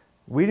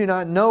 We do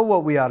not know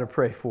what we ought to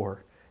pray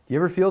for. Do you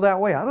ever feel that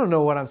way? I don't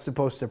know what I'm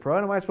supposed to pray.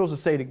 What am I supposed to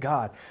say to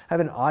God? I have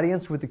an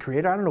audience with the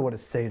Creator. I don't know what to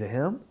say to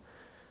Him.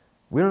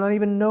 We do not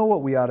even know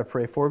what we ought to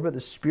pray for, but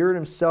the Spirit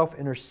Himself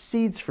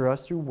intercedes for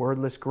us through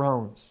wordless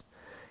groans.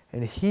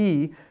 And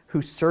He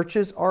who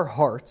searches our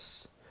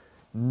hearts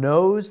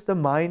knows the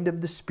mind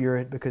of the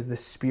Spirit, because the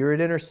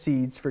Spirit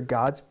intercedes for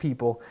God's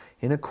people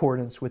in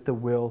accordance with the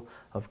will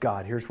of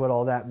God. Here's what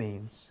all that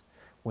means.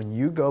 When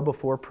you go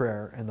before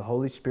prayer and the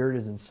Holy Spirit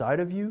is inside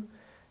of you,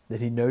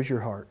 that He knows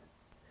your heart.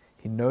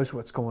 He knows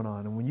what's going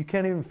on. And when you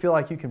can't even feel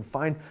like you can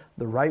find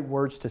the right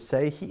words to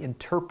say, He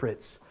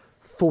interprets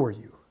for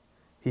you.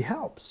 He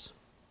helps.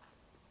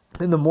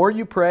 And the more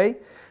you pray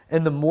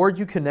and the more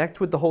you connect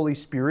with the Holy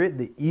Spirit,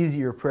 the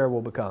easier prayer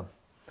will become.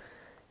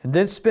 And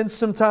then spend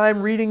some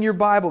time reading your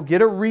Bible.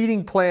 Get a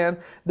reading plan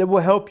that will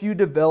help you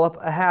develop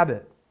a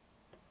habit.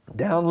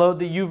 Download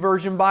the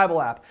YouVersion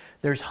Bible app.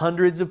 There's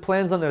hundreds of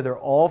plans on there. They're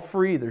all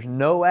free. There's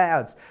no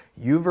ads.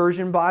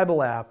 YouVersion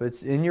Bible app.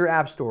 It's in your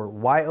app store.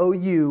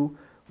 YOU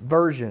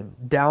version.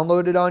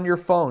 Download it on your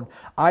phone.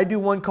 I do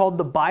one called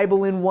the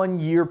Bible in 1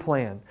 Year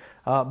plan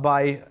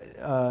by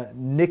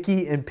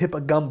Nikki and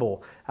Pippa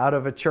Gumbel out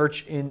of a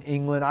church in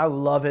England. I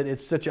love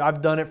it.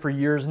 I've done it for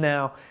years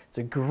now. It's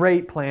a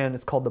great plan.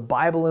 It's called the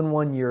Bible in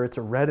 1 Year. It's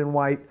a red and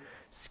white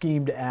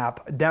schemed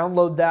app.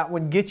 Download that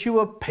one. Get you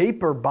a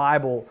paper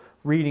Bible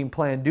reading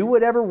plan. Do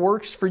whatever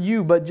works for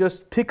you, but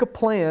just pick a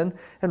plan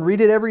and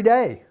read it every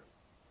day.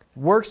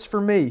 Works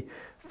for me.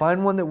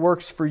 Find one that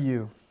works for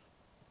you.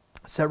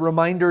 Set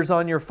reminders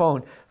on your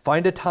phone.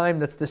 Find a time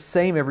that's the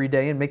same every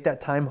day and make that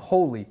time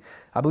holy.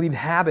 I believe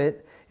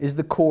habit is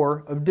the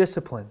core of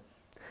discipline.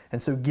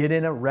 And so get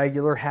in a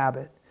regular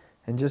habit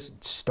and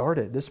just start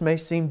it. This may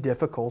seem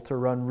difficult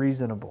or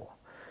unreasonable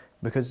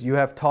because you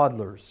have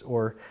toddlers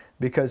or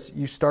because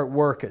you start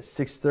work at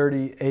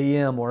 6:30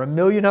 a.m. or a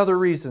million other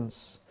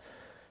reasons.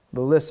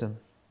 But listen,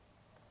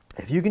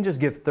 if you can just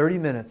give 30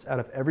 minutes out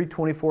of every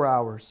 24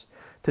 hours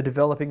to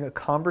developing a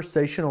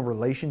conversational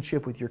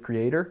relationship with your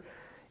Creator,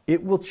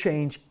 it will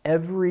change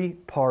every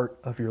part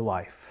of your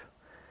life,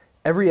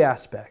 every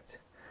aspect.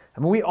 I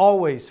mean, we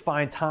always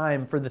find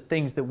time for the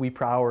things that we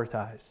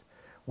prioritize.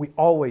 We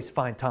always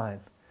find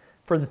time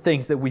for the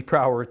things that we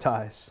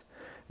prioritize.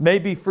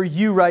 Maybe for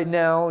you right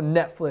now,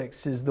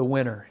 Netflix is the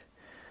winner,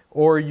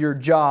 or your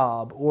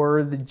job,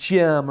 or the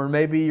gym, or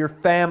maybe your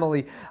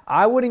family.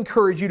 I would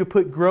encourage you to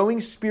put growing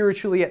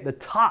spiritually at the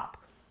top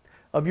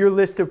of your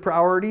list of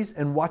priorities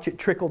and watch it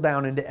trickle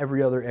down into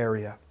every other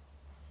area.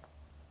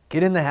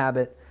 Get in the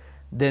habit,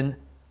 then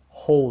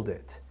hold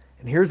it.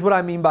 And here's what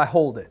I mean by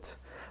hold it.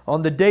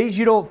 On the days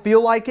you don't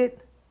feel like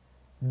it,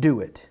 do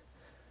it.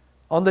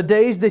 On the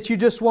days that you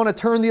just want to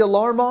turn the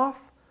alarm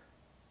off,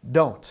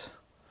 don't.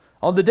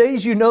 On the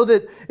days you know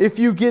that if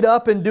you get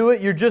up and do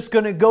it, you're just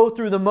going to go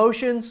through the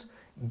motions,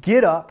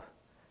 get up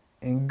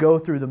and go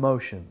through the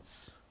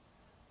motions.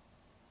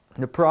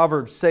 The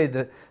Proverbs say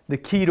that the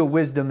key to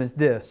wisdom is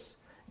this: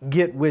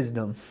 get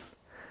wisdom.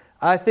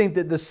 I think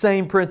that the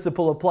same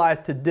principle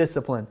applies to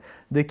discipline.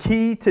 The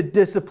key to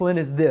discipline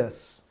is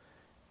this: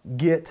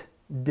 get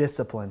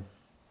discipline.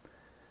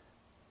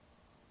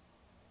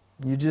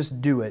 You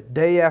just do it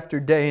day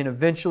after day, and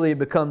eventually it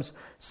becomes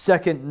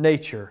second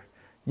nature.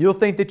 You'll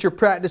think that you're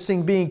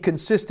practicing being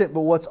consistent,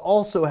 but what's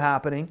also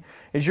happening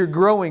is you're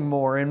growing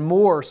more and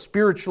more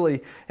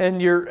spiritually,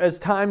 and as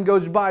time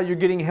goes by, you're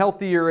getting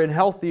healthier and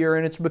healthier,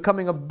 and it's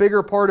becoming a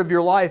bigger part of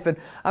your life. And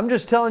I'm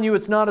just telling you,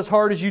 it's not as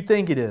hard as you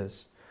think it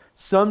is.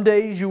 Some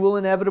days you will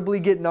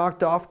inevitably get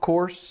knocked off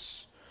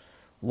course.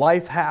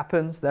 Life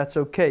happens. That's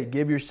okay.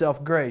 Give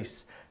yourself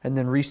grace and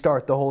then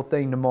restart the whole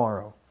thing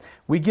tomorrow.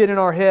 We get in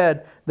our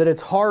head that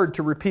it's hard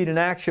to repeat an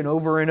action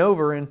over and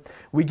over, and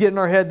we get in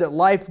our head that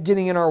life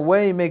getting in our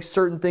way makes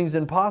certain things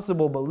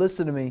impossible, but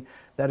listen to me,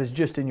 that is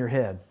just in your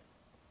head.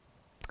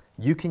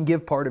 You can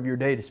give part of your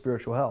day to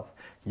spiritual health.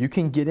 You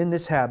can get in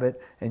this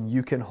habit and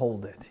you can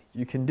hold it.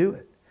 You can do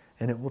it,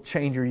 and it will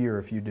change your year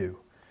if you do.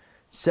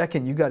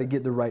 Second, you got to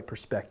get the right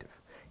perspective.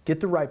 Get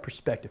the right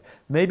perspective.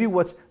 Maybe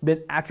what's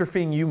been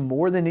atrophying you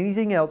more than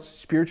anything else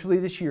spiritually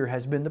this year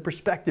has been the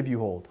perspective you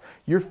hold.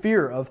 Your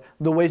fear of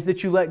the ways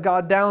that you let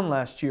God down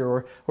last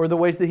year, or the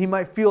ways that He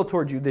might feel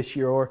towards you this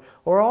year, or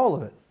all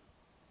of it.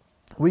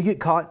 We get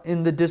caught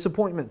in the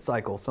disappointment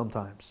cycle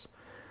sometimes.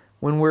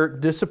 When we're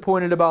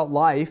disappointed about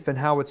life and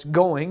how it's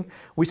going,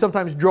 we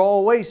sometimes draw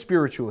away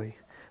spiritually.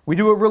 We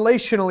do it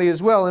relationally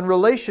as well. In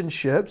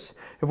relationships,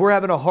 if we're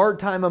having a hard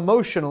time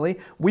emotionally,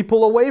 we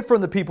pull away from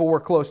the people we're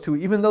close to,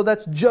 even though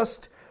that's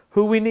just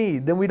who we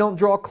need. Then we don't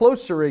draw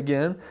closer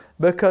again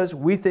because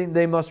we think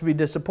they must be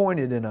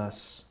disappointed in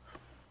us.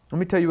 Let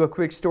me tell you a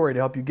quick story to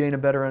help you gain a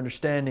better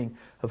understanding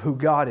of who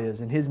God is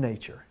and His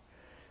nature.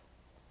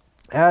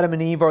 Adam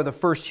and Eve are the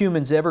first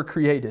humans ever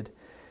created.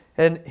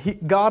 And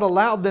God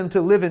allowed them to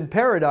live in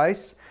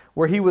paradise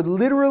where He would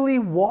literally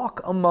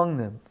walk among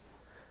them.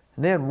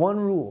 And they had one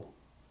rule: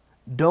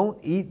 don't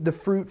eat the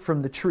fruit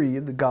from the tree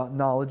of the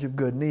knowledge of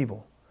good and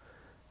evil.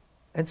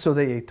 And so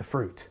they ate the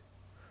fruit.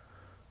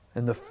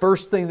 And the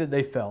first thing that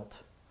they felt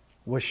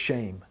was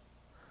shame.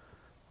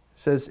 It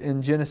says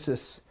in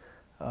Genesis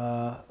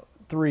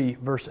 3,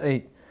 verse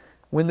 8,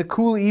 when the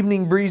cool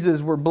evening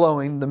breezes were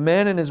blowing, the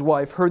man and his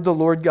wife heard the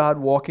Lord God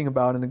walking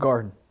about in the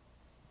garden.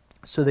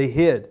 So they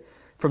hid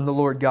from the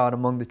Lord God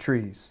among the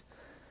trees.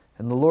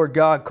 And the Lord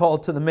God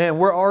called to the man,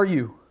 "Where are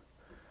you?"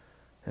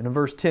 And in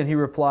verse 10 he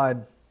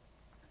replied,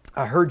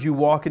 "I heard you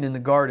walking in the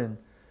garden,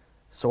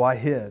 so I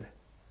hid.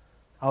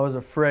 I was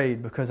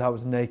afraid because I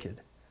was naked."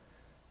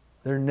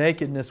 Their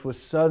nakedness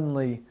was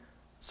suddenly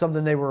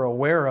something they were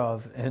aware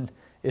of, and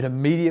it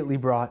immediately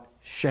brought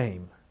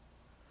shame.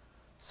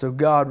 So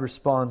God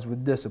responds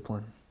with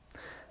discipline.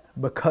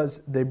 because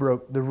they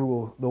broke the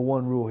rule, the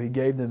one rule He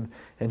gave them,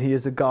 and He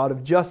is a God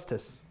of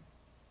justice.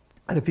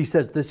 And if He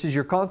says, this is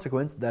your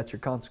consequence, that's your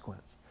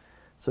consequence.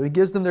 So He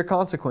gives them their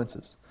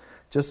consequences,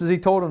 just as He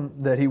told them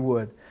that He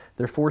would.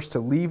 They're forced to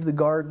leave the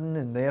garden,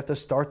 and they have to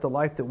start the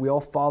life that we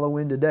all follow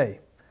in today.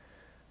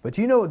 But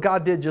do you know what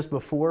God did just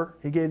before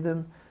He gave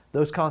them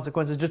those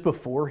consequences, just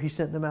before He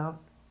sent them out?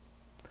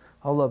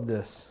 I love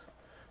this.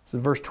 This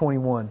is verse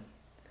 21.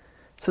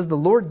 It says, the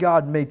Lord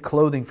God made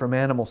clothing from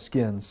animal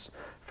skins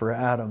for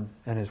Adam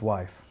and his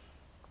wife.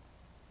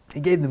 He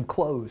gave them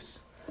clothes.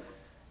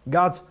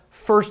 God's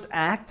first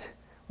act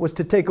was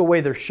to take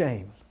away their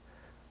shame.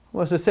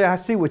 Was to say, I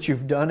see what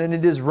you've done and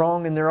it is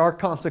wrong and there are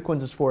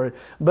consequences for it.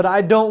 But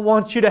I don't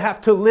want you to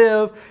have to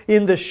live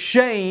in the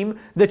shame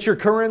that you're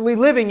currently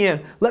living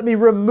in. Let me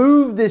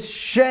remove this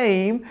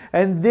shame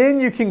and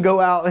then you can go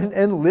out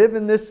and live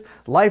in this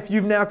life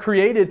you've now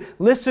created.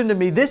 Listen to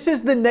me. This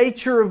is the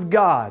nature of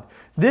God.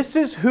 This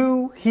is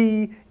who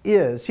He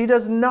is. He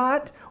does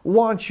not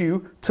want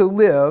you to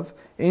live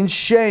in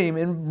shame.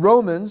 In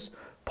Romans,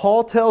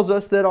 Paul tells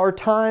us that our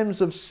times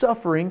of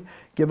suffering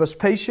give us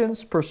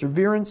patience,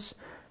 perseverance,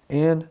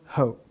 and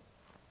hope.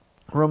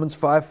 Romans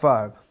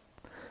 5:5.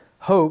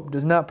 Hope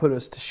does not put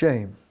us to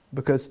shame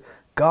because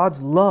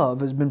God's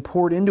love has been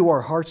poured into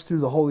our hearts through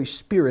the Holy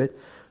Spirit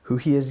who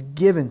He has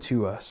given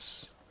to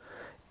us.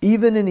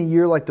 Even in a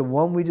year like the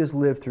one we just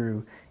lived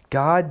through,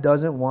 God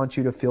doesn't want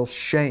you to feel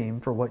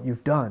shame for what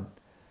you've done.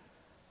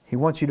 He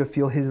wants you to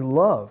feel His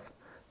love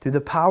through the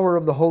power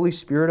of the Holy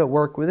Spirit at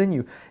work within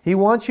you. He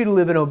wants you to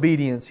live in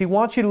obedience. He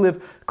wants you to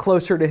live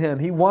closer to Him.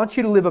 He wants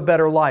you to live a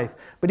better life.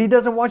 But He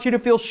doesn't want you to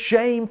feel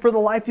shame for the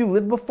life you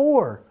lived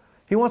before.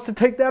 He wants to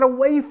take that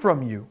away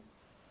from you.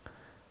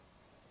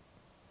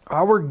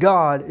 Our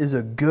God is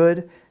a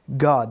good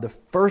God. The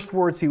first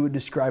words He would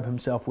describe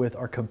Himself with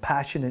are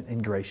compassionate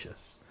and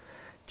gracious.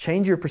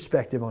 Change your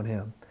perspective on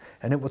Him,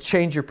 and it will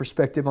change your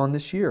perspective on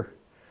this year.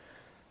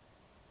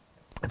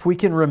 If we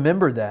can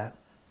remember that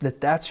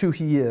that's who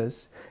He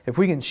is, if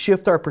we can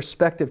shift our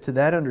perspective to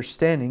that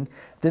understanding,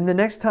 then the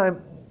next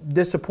time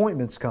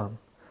disappointments come,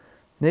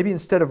 maybe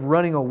instead of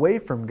running away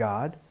from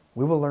God,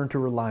 we will learn to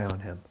rely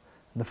on Him.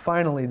 And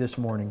finally this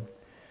morning,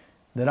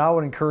 that I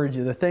would encourage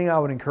you, the thing I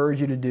would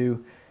encourage you to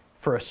do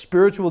for a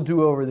spiritual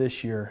do-over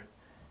this year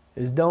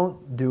is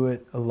don't do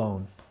it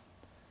alone.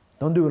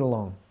 Don't do it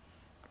alone.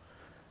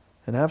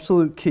 An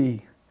absolute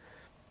key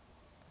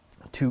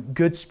to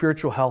good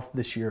spiritual health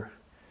this year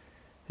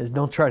is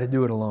don't try to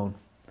do it alone.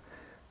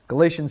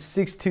 Galatians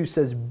 6:2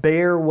 says,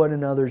 bear one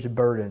another's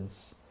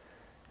burdens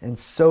and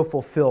so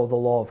fulfill the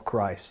law of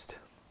Christ.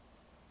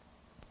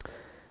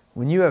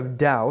 When you have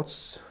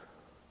doubts,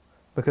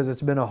 because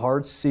it's been a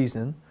hard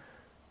season,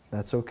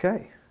 that's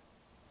okay.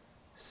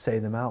 Say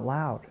them out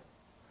loud.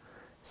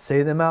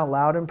 Say them out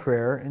loud in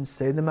prayer and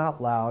say them out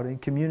loud in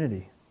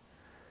community.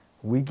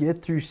 We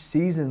get through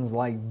seasons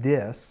like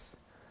this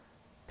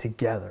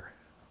together.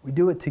 We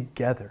do it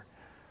together.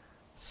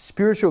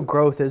 Spiritual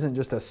growth isn't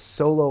just a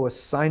solo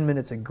assignment,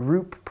 it's a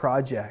group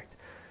project.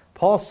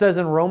 Paul says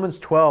in Romans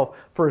 12,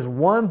 for as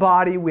one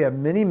body we have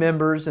many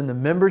members, and the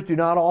members do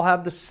not all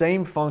have the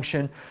same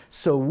function.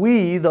 So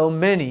we, though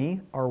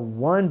many, are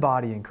one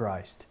body in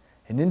Christ,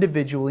 and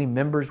individually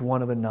members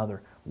one of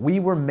another. We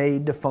were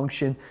made to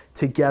function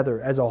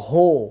together as a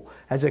whole,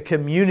 as a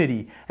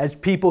community, as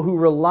people who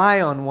rely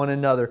on one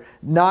another,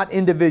 not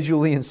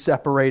individually and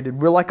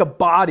separated. We're like a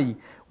body.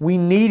 We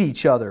need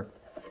each other.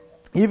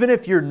 Even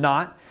if you're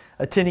not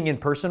attending in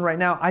person right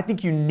now, I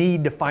think you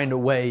need to find a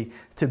way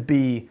to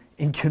be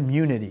in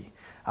community.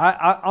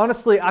 I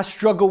honestly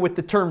struggle with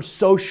the term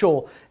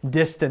social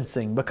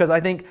distancing because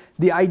I think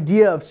the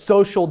idea of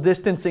social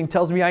distancing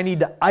tells me I need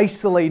to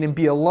isolate and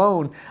be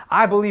alone.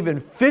 I believe in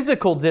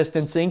physical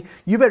distancing.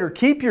 You better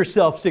keep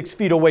yourself 6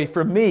 feet away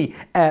from me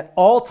at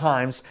all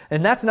times.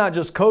 And that's not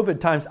just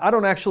COVID times. I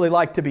don't actually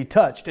like to be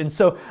touched. And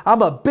so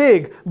I'm a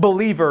big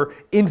believer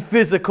in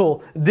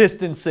physical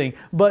distancing.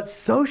 But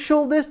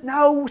socially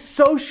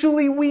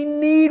we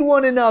need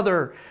one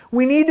another.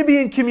 We need to be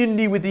in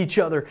community with each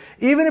other.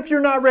 Even if you're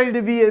not ready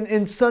to be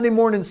in Sunday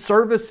morning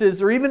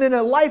services or even in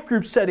a life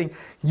group setting,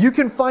 you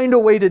can find a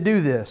way to do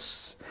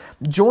this.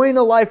 Join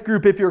a life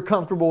group if you're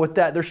comfortable with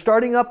that. They're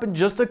starting up in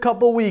just a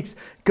couple weeks.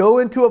 Go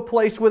into a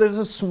place where there's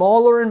a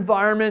smaller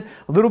environment,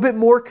 a little bit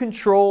more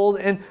controlled,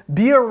 and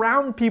be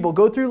around people.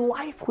 Go through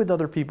life with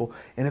other people.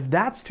 And if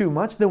that's too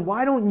much, then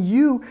why don't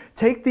you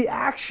take the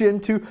action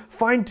to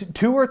find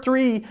 2 or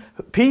 3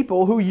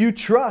 people who you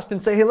trust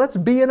and say, hey, let's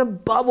be in a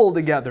bubble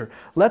together.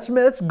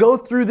 Let's go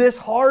through this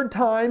hard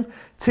time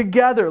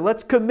together.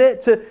 Let's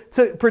commit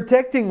to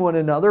protecting one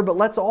another, but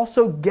let's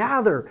also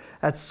gather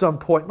at some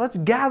point. Let's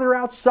gather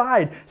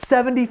outside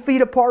 70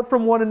 feet apart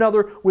from one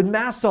another with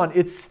masks on.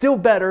 It's still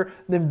better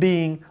than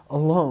being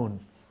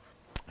alone.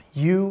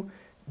 You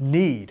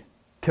need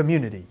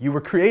community. You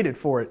were created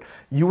for it.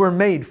 You were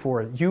made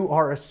for it. You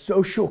are a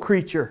social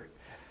creature.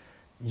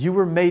 You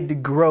were made to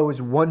grow as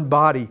one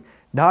body,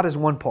 not as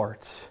one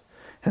part.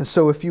 And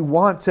so if you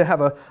want to have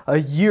a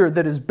year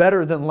that is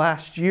better than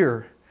last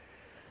year,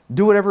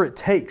 do whatever it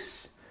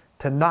takes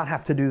to not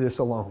have to do this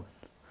alone.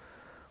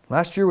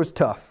 Last year was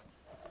tough.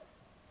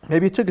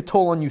 Maybe it took a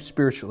toll on you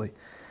spiritually.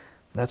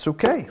 That's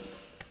okay.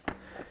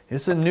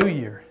 It's a new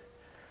year.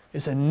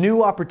 It's a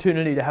new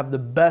opportunity to have the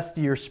best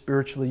year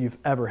spiritually you've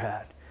ever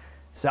had.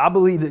 So I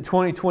believe that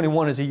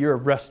 2021 is a year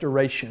of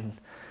restoration.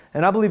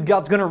 And I believe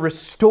God's going to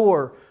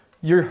restore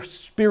your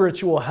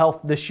spiritual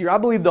health this year. I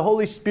believe the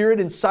Holy Spirit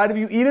inside of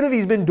you, even if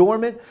He's been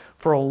dormant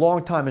for a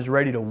long time, is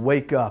ready to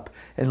wake up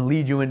and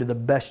lead you into the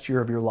best year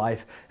of your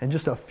life. And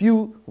just a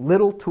few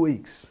little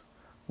tweaks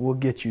will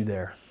get you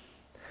there.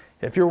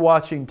 If you're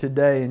watching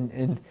today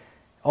and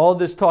all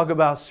this talk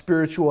about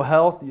spiritual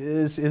health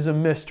is a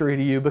mystery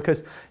to you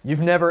because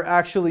you've never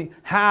actually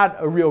had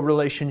a real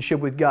relationship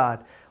with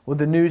God, well,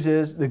 the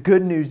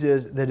good news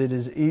is that it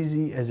is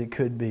easy as it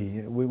could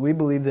be. We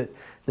believe that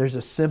there's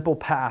a simple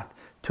path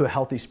to a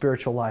healthy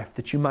spiritual life,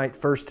 that you might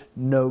first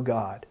know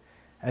God.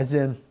 As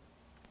in,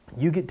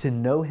 you get to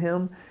know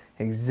Him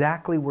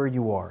exactly where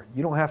you are.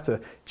 You don't have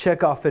to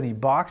check off any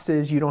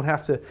boxes. You don't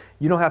have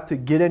to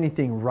get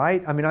anything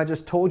right. I mean, I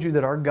just told you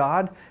that our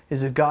God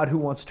is a God who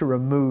wants to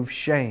remove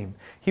shame.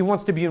 He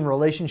wants to be in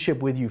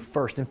relationship with you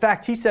first. In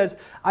fact, He says,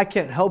 I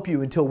can't help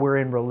you until we're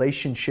in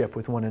relationship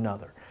with one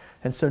another.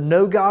 And so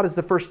know God is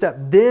the first step.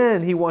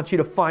 Then He wants you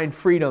to find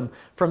freedom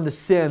from the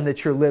sin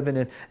that you're living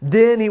in.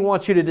 Then He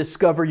wants you to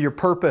discover your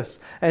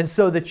purpose, and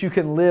so that you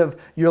can live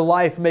your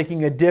life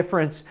making a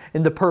difference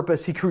in the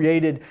purpose He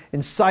created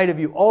inside of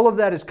you. All of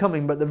that is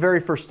coming, but the very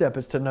first step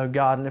is to know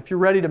God. And if you're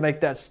ready to make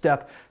that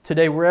step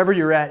today, wherever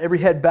you're at, every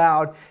head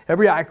bowed,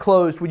 every eye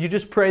closed, would you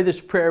just pray this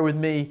prayer with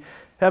me?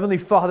 Heavenly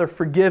Father,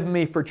 forgive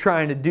me for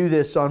trying to do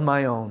this on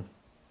my own.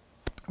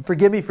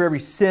 Forgive me for every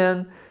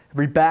sin,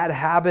 every bad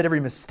habit,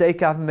 every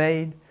mistake I've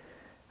made.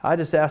 I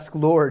just ask,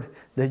 Lord,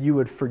 that You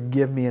would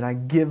forgive me, and I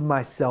give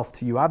myself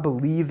to You. I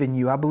believe in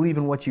You. I believe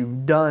in what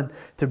You've done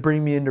to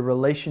bring me into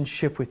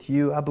relationship with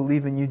You. I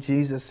believe in You,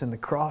 Jesus, and the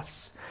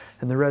cross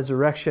and the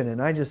resurrection.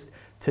 And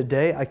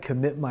today I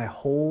commit my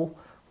whole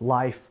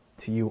life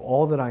to You,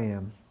 all that I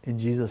am. In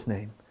Jesus'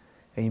 name,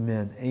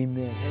 amen.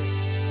 Amen.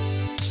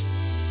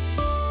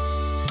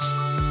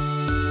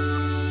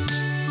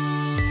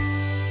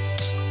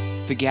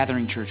 The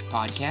Gathering Church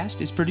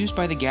podcast is produced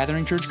by the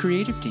Gathering Church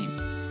creative team.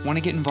 Want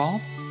to get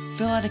involved?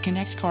 Fill out a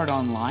Connect card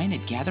online at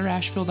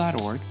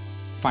gatherasheville.org,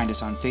 find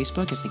us on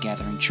Facebook at The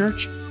Gathering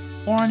Church,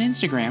 or on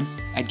Instagram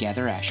at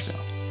Gather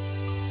Asheville.